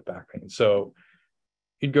people with back pain. So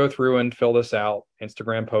you'd go through and fill this out,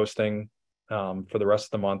 Instagram posting for the rest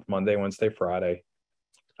of the month, Monday, Wednesday, Friday.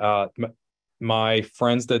 My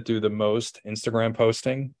friends that do the most Instagram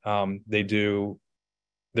posting, they do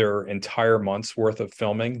their entire month's worth of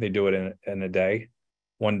filming. They do it in a day,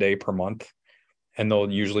 1 day per month. And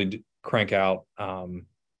they'll usually crank out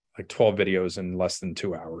like 12 videos in less than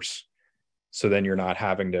 2 hours. So then you're not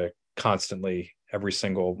having to constantly every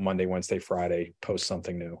single Monday, Wednesday, Friday post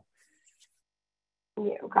something new.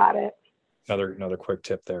 Yeah, got it. Another quick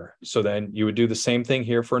tip there. So then you would do the same thing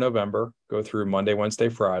here for November, go through Monday, Wednesday,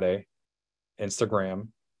 Friday, Instagram,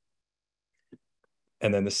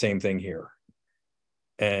 and then the same thing here.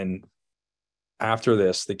 And after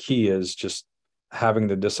this, the key is just having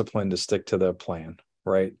the discipline to stick to the plan,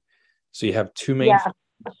 right? So you have 2 main,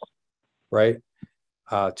 right?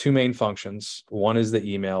 2 main functions. One is the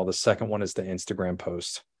email. The second one is the Instagram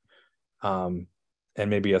post. And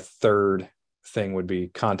maybe a third thing would be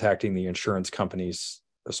contacting the insurance companies,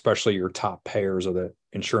 especially your top payers or the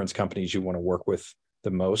insurance companies you want to work with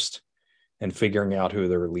the most, and figuring out who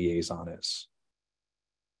their liaison is.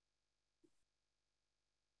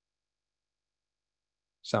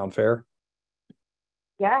 Sound fair?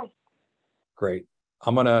 Yeah. Great.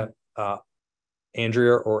 I'm going to,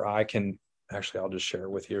 Andrea or I can, actually, I'll just share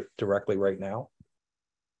with you directly right now.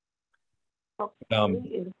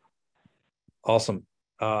 Awesome.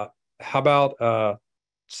 How about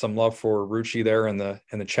some love for Ruchi there in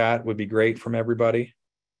the chat would be great from everybody.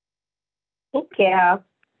 Thank you.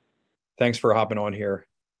 Thanks for hopping on here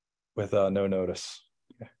with no notice.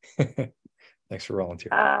 Thanks for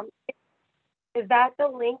volunteering. Is that the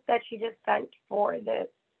link that you just sent for this?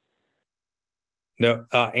 No,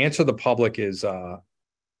 Answer the Public is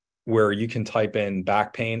where you can type in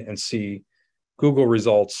back pain and see Google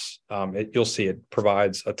results. You'll see it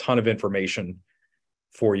provides a ton of information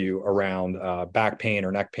for you around back pain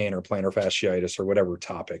or neck pain or plantar fasciitis or whatever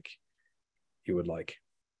topic you would like.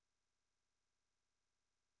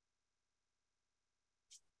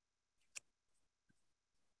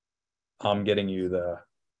 I'm getting you the,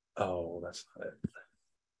 oh, that's not it.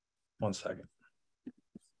 1 second.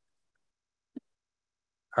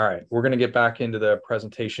 All right, we're going to get back into the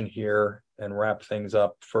presentation here and wrap things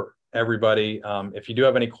up for everybody. If you do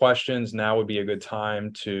have any questions, now would be a good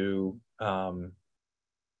time to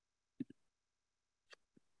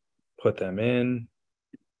put them in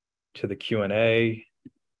to the Q&A.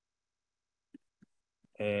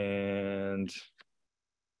 And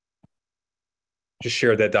just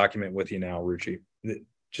share that document with you now, Ruchi.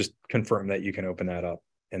 Just confirm that you can open that up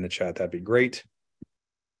in the chat. That'd be great.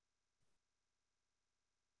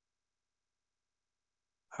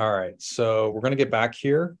 All right, so we're going to get back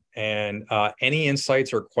here, and any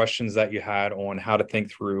insights or questions that you had on how to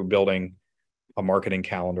think through building a marketing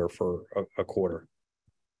calendar for a quarter.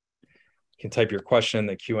 You can type your question in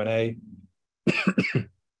the Q&A.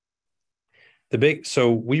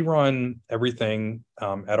 So we run everything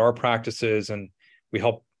at our practices, and we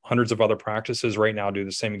help hundreds of other practices right now do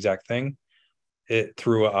the same exact thing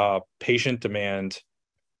through a patient demand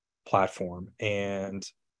platform. And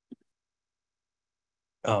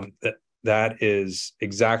that is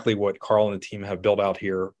exactly what Carl and the team have built out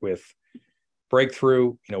here with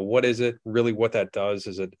Breakthrough. What is it? Really what that does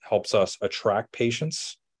is it helps us attract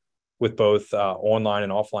patients with both online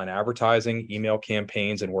and offline advertising, email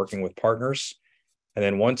campaigns, and working with partners. And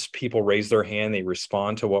then once people raise their hand, they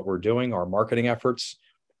respond to what we're doing, our marketing efforts.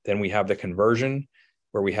 Then we have the conversion,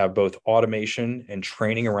 where we have both automation and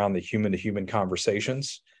training around the human-to-human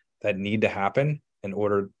conversations that need to happen in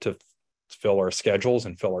order to fill our schedules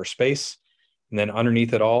and fill our space. And then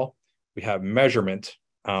underneath it all, we have measurement.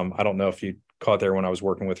 I don't know if you caught there when I was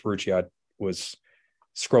working with Ruchi, I was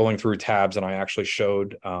scrolling through tabs and I actually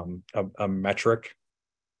showed a metric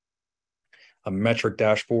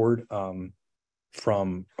dashboard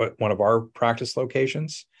from one of our practice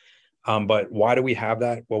locations. But why do we have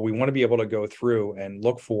that? Well, we want to be able to go through and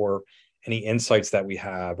look for any insights that we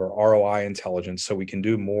have or ROI intelligence so we can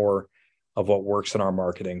do more of what works in our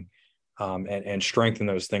marketing and strengthen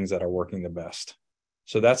those things that are working the best.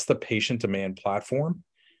 So that's the patient demand platform.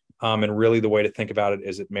 And really the way to think about it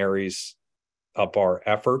is it marries up our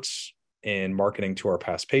efforts in marketing to our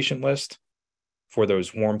past patient list for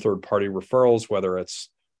those warm third-party referrals, whether it's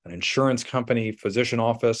an insurance company, physician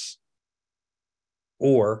office,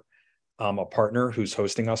 or a partner who's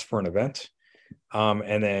hosting us for an event.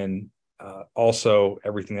 And then also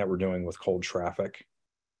everything that we're doing with cold traffic.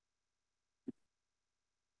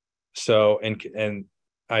 So, and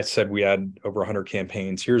I said we had over 100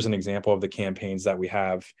 campaigns. Here's an example of the campaigns that we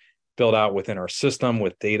have built out within our system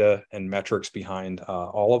with data and metrics behind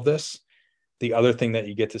all of this. The other thing that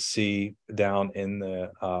you get to see down in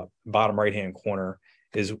the bottom right-hand corner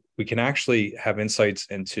is we can actually have insights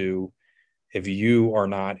into if you are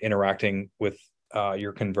not interacting with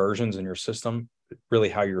your conversions in your system, really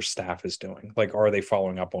how your staff is doing. Like, are they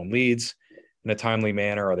following up on leads in a timely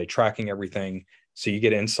manner? Are they tracking everything? So you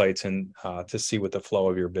get insights in to see what the flow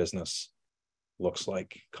of your business looks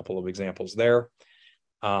like. A couple of examples there.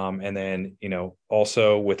 And then,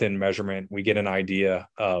 also within measurement, we get an idea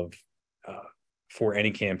of for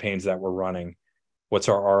any campaigns that we're running, what's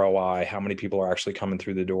our ROI, how many people are actually coming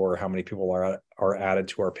through the door, how many people are added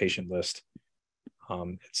to our patient list,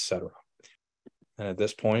 et cetera. And at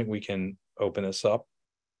this point, we can open this up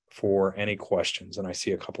for any questions. And I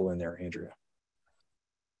see a couple in there, Andrea.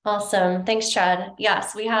 Awesome. Thanks, Chad.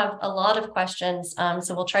 Yes, we have a lot of questions.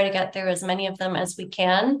 So we'll try to get through as many of them as we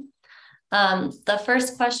can. The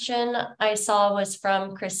first question I saw was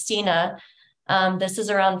from Christina. This is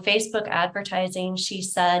around Facebook advertising. She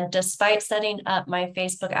said, despite setting up my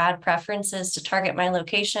Facebook ad preferences to target my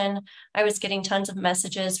location, I was getting tons of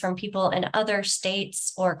messages from people in other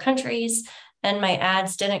states or countries, and my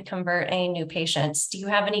ads didn't convert any new patients. Do you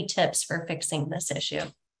have any tips for fixing this issue?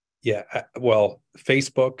 Yeah, well,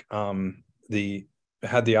 Facebook,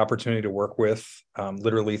 had the opportunity to work with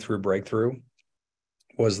literally through Breakthrough,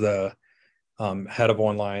 was the head of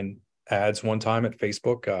online ads one time at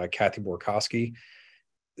Facebook, Kathy Borkowski.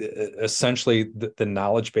 Essentially, the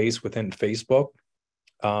knowledge base within Facebook,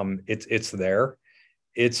 it's there.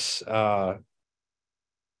 It's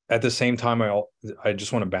at the same time, I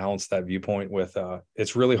just want to balance that viewpoint with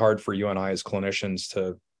it's really hard for you and I as clinicians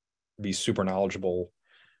to be super knowledgeable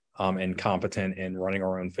and competent in running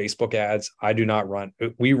our own Facebook ads.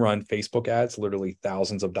 We run Facebook ads, literally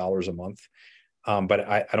thousands of dollars a month. But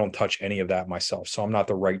I don't touch any of that myself. So I'm not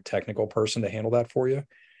the right technical person to handle that for you.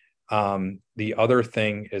 The other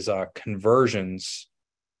thing is conversions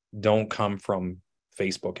don't come from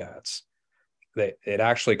Facebook ads. It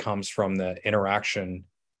actually comes from the interaction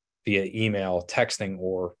via email, texting,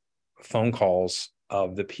 or phone calls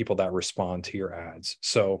of the people that respond to your ads.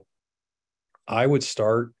 So I would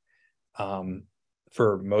start,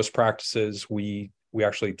 for most practices, we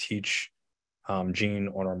actually teach, Gene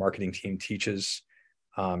on our marketing team teaches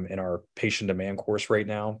in our patient demand course right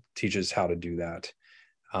now, teaches how to do that.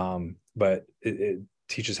 But it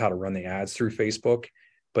teaches how to run the ads through Facebook.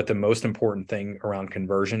 But the most important thing around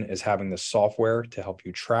conversion is having the software to help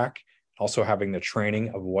you track, also having the training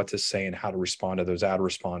of what to say and how to respond to those ad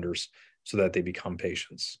responders so that they become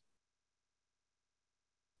patients.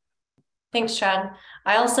 Thanks, Chad.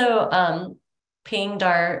 I also pinged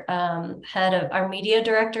our head of our media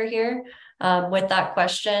director here with that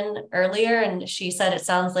question earlier, and she said it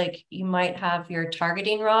sounds like you might have your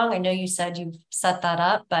targeting wrong. I know you said you've set that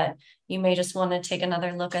up, but you may just want to take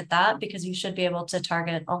another look at that, because you should be able to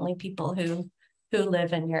target only people who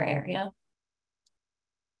live in your area.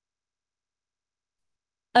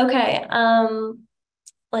 Okay,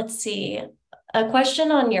 let's see. A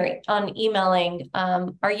question on emailing.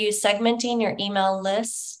 Are you segmenting your email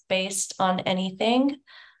lists based on anything?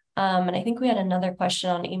 And I think we had another question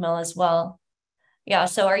on email as well. Yeah,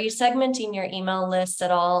 so are you segmenting your email list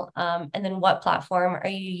at all? And then what platform are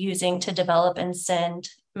you using to develop and send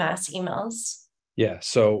mass emails? Yeah,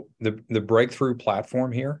 so the Breakthrough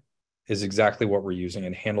platform here is exactly what we're using.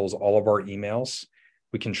 It handles all of our emails.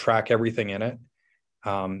 We can track everything in it.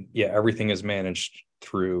 Everything is managed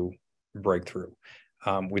through Breakthrough.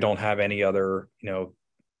 We don't have any other,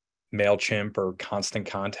 MailChimp or Constant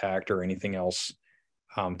Contact or anything else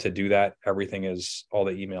to do that. Everything is all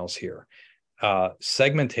the emails here.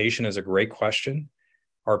 Segmentation is a great question.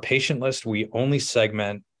 Our patient list, we only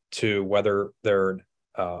segment to whether they're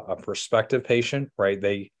a prospective patient, right?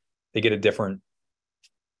 They get a different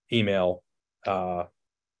email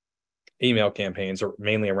campaigns, or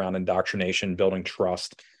mainly around indoctrination, building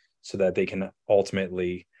trust, so that they can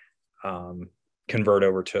ultimately convert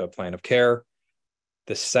over to a plan of care.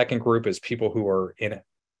 The second group is people who are in it,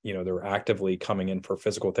 they're actively coming in for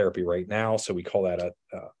physical therapy right now. So we call that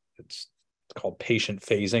it's called patient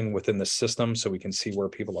phasing within the system, so we can see where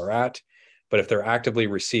people are at. But if they're actively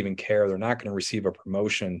receiving care, they're not going to receive a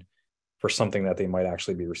promotion for something that they might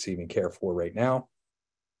actually be receiving care for right now.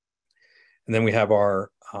 And then we have our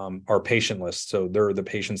patient list. So they're the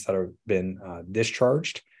patients that have been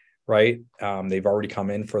discharged, right? They've already come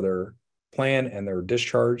in for their plan and they're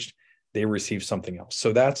discharged. They receive something else.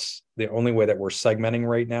 So that's the only way that we're segmenting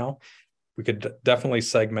right now. We could definitely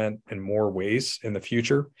segment in more ways in the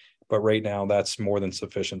future, but right now that's more than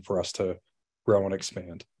sufficient for us to grow and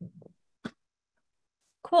expand.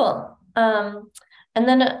 Cool. And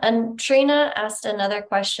then Trina asked another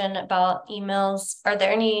question about emails. Are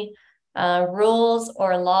there any rules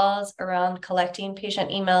or laws around collecting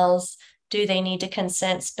patient emails? Do they need to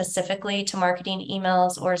consent specifically to marketing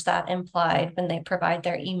emails, or is that implied when they provide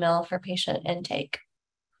their email for patient intake?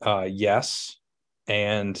 Yes.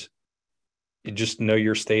 And you just know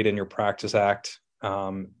your state and your practice act.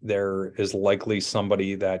 There is likely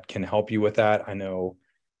somebody that can help you with that. I know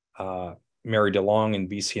Mary DeLong and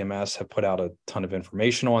BCMS have put out a ton of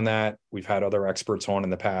information on that. We've had other experts on in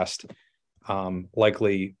the past,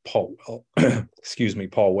 likely Paul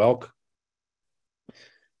Welk,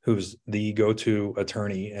 who's the go-to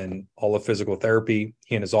attorney in all of physical therapy.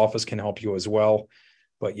 He and his office can help you as well.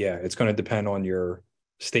 But yeah, it's going to depend on your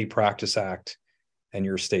state practice act and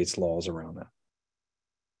your state's laws around that.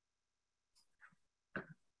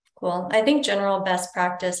 Cool. I think general best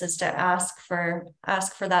practice is to ask for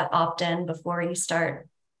that opt-in before you start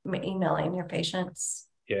emailing your patients.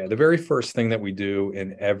 Yeah, the very first thing that we do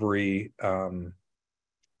in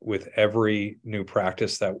with every new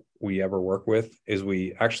practice that we ever work with is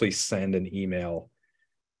we actually send an email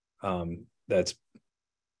that's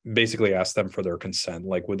basically ask them for their consent.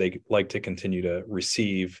 Like, would they like to continue to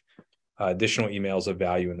receive additional emails of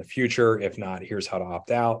value in the future? If not, here's how to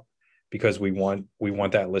opt out, because we want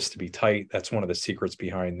that list to be tight. That's one of the secrets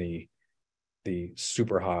behind the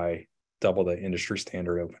super high, double the industry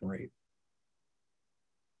standard open rate.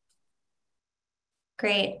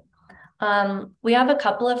 Great. We have a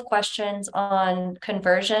couple of questions on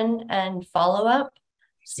conversion and follow-up.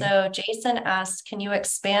 So Jason asked, can you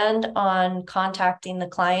expand on contacting the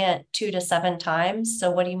client 2 to 7 times?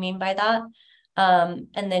 So what do you mean by that?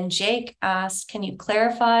 And then Jake asked, can you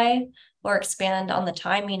clarify or expand on the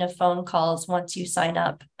timing of phone calls once you sign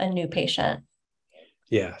up a new patient?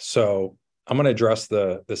 Yeah, so I'm going to address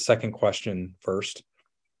the second question first.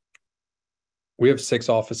 We have 6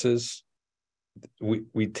 offices.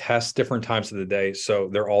 We test different times of the day, so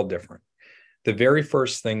they're all different. The very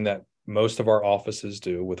first thing that most of our offices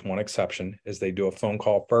do, with one exception, is they do a phone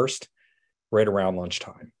call first, right around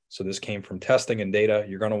lunchtime. So this came from testing and data.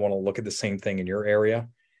 You're going to want to look at the same thing in your area.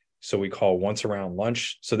 So we call once around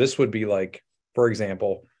lunch. So this would be like, for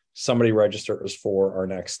example, somebody registers for our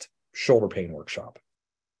next shoulder pain workshop.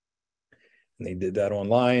 And they did that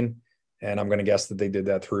online. And I'm going to guess that they did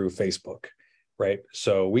that through Facebook, right?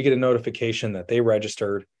 So we get a notification that they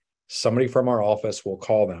registered. Somebody from our office will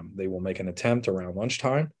call them. They will make an attempt around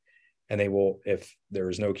lunchtime. And they will, if there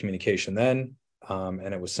is no communication then,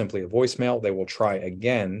 and it was simply a voicemail, they will try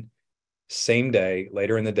again, same day,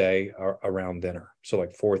 later in the day, around dinner. So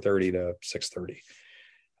like 4:30 to 6:30.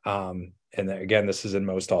 And then, again, this is in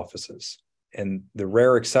most offices. And the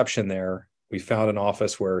rare exception there, we found an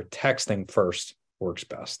office where texting first works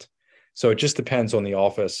best. So it just depends on the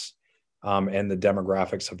office and the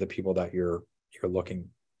demographics of the people that you're looking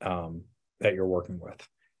that you're working with.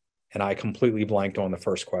 And I completely blanked on the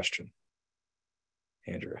first question,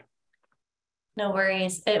 Andrea. No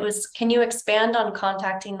worries. It was, can you expand on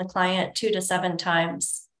contacting the client 2 to 7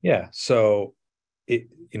 times? Yeah. So,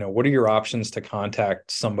 what are your options to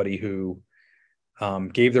contact somebody who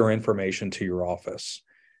gave their information to your office?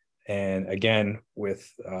 And again, with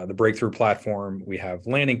the Breakthrough platform, we have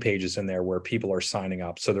landing pages in there where people are signing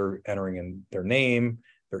up. So they're entering in their name,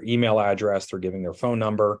 their email address, they're giving their phone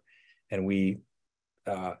number, and we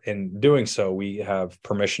in doing so, we have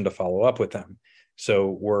permission to follow up with them. So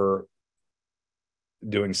we're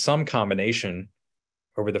doing some combination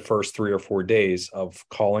over the first 3 or 4 days of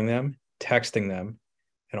calling them, texting them,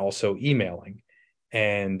 and also emailing.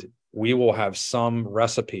 And we will have some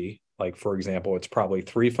recipe, like, for example, it's probably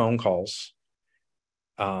 3 phone calls,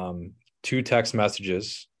 2 text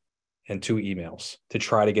messages, and 2 emails to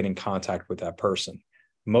try to get in contact with that person.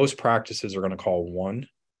 Most practices are going to call 1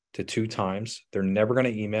 to 2 times. They're never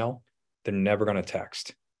going to email. They're never going to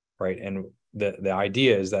text, right? And the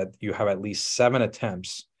idea is that you have at least 7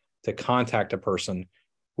 attempts to contact a person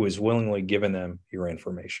who is willingly giving them your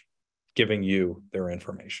information, giving you their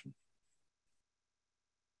information.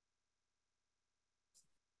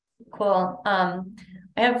 Cool. I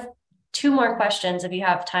have 2 more questions if you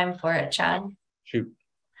have time for it, Chad. Shoot.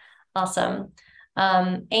 Awesome.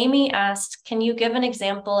 Amy asked, can you give an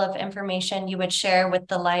example of information you would share with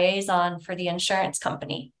the liaison for the insurance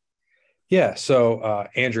company? Yeah. So,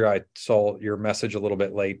 Andrew, I saw your message a little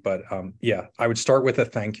bit late, but yeah, I would start with a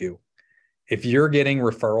thank you. If you're getting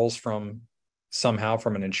referrals from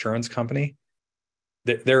an insurance company,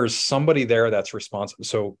 there's somebody there that's responsible.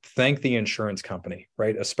 So thank the insurance company,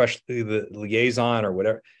 right? Especially the liaison or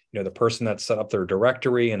whatever, the person that set up their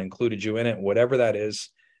directory and included you in it, whatever that is,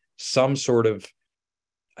 some sort of,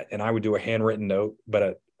 and I would do a handwritten note,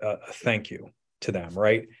 but a thank you to them,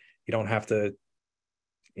 right? You don't have to,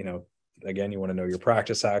 again, you want to know your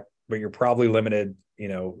practice act, but you're probably limited,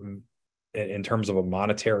 in terms of a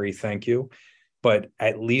monetary thank you, but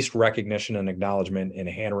at least recognition and acknowledgement in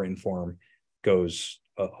a handwritten form goes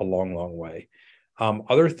a long, long way.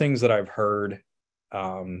 Other things that I've heard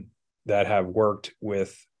that have worked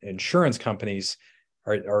with insurance companies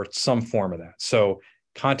are some form of that. So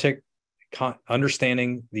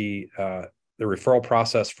understanding the referral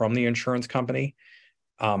process from the insurance company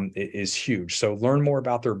is huge. So learn more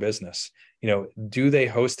about their business. Do they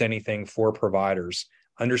host anything for providers?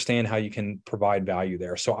 Understand how you can provide value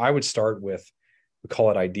there. So I would start with, we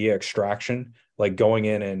call it idea extraction, like going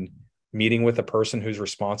in and meeting with the person who's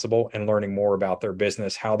responsible and learning more about their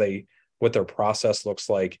business, what their process looks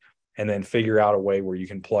like, and then figure out a way where you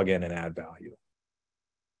can plug in and add value.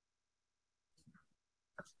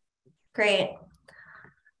 Great.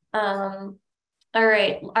 All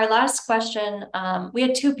right. Our last question, we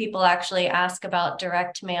had 2 people actually ask about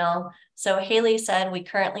direct mail. So Haley said, we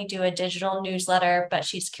currently do a digital newsletter, but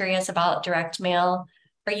she's curious about direct mail.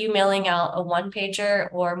 Are you mailing out a 1-pager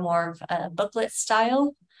or more of a booklet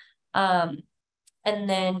style? And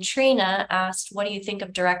then Trina asked, what do you think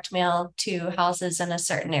of direct mail to houses in a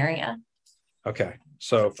certain area? Okay.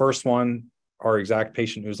 So first one, our exact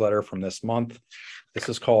patient newsletter from this month. This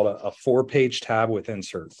is called a 4-page tab with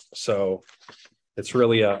insert. So it's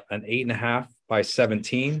really an 8.5 by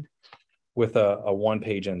 17 with a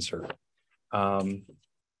 1-page insert.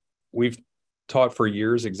 We've taught for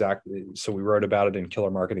years exactly. So we wrote about it in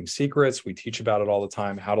Killer Marketing Secrets. We teach about it all the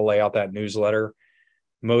time, how to lay out that newsletter.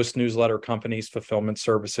 Most newsletter companies, fulfillment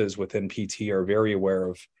services within PT are very aware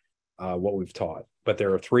of what we've taught. But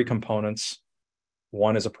there are 3 components.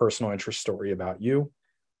 One is a personal interest story about you.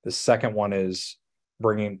 The second one is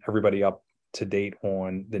bringing everybody up to date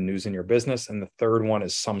on the news in your business. And the third one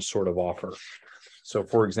is some sort of offer. So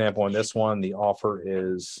for example, in this one, the offer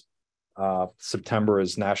is September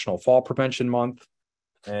is National Fall Prevention Month,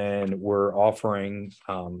 and we're offering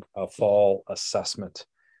a fall assessment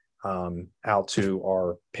out to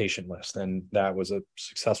our patient list. And that was a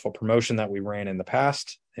successful promotion that we ran in the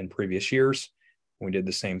past in previous years. We did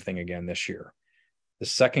the same thing again this year. The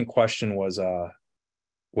second question was,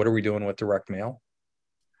 what are we doing with direct mail?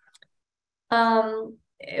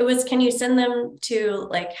 It was, can you send them to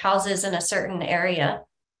like houses in a certain area?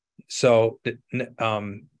 So,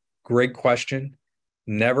 great question.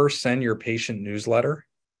 Never send your patient newsletter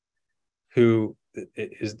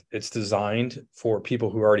it's designed for people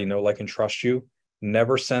who already know, like, and trust you.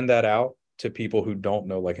 Never send that out to people who don't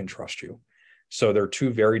know, like, and trust you. So they're 2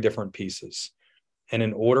 very different pieces. And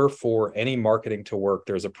in order for any marketing to work,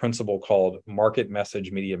 there's a principle called market,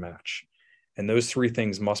 message, media match. And those 3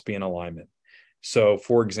 things must be in alignment. So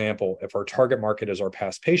for example, if our target market is our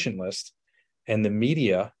past patient list and the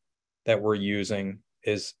media that we're using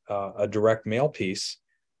is a direct mail piece,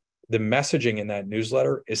 the messaging in that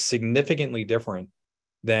newsletter is significantly different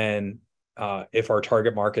than if our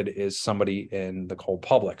target market is somebody in the cold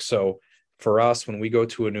public. So for us, when we go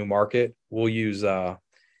to a new market, we'll use EDDM.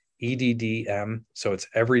 So it's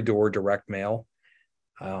Every Door Direct Mail,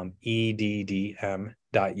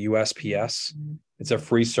 EDDM.USPS. It's a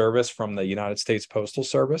free service from the United States Postal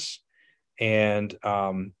Service. And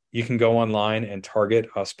you can go online and target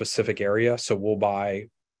a specific area. So we'll buy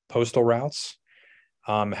postal routes,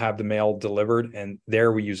 have the mail delivered, and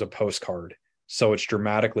there we use a postcard. So it's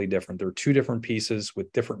dramatically different. They're two different pieces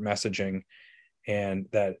with different messaging. And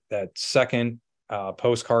that second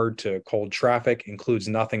postcard to cold traffic includes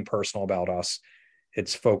nothing personal about us.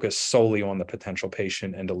 It's focused solely on the potential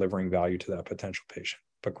patient and delivering value to that potential patient.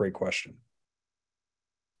 But great question.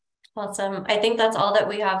 Awesome. I think that's all that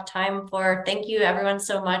we have time for. Thank you everyone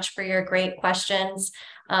so much for your great questions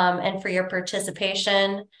and for your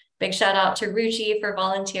participation. Big shout out to Ruchi for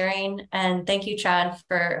volunteering, and thank you, Chad,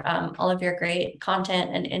 for all of your great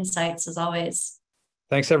content and insights as always.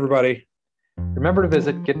 Thanks, everybody. Remember to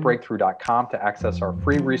visit getbreakthrough.com to access our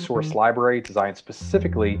free resource library designed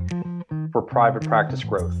specifically for private practice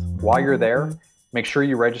growth. While you're there, make sure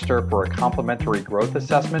you register for a complimentary growth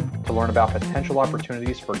assessment to learn about potential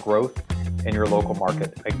opportunities for growth in your local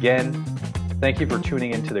market. Again, thank you for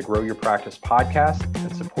tuning into the Grow Your Practice podcast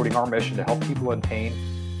and supporting our mission to help people in pain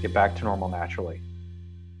get back to normal naturally.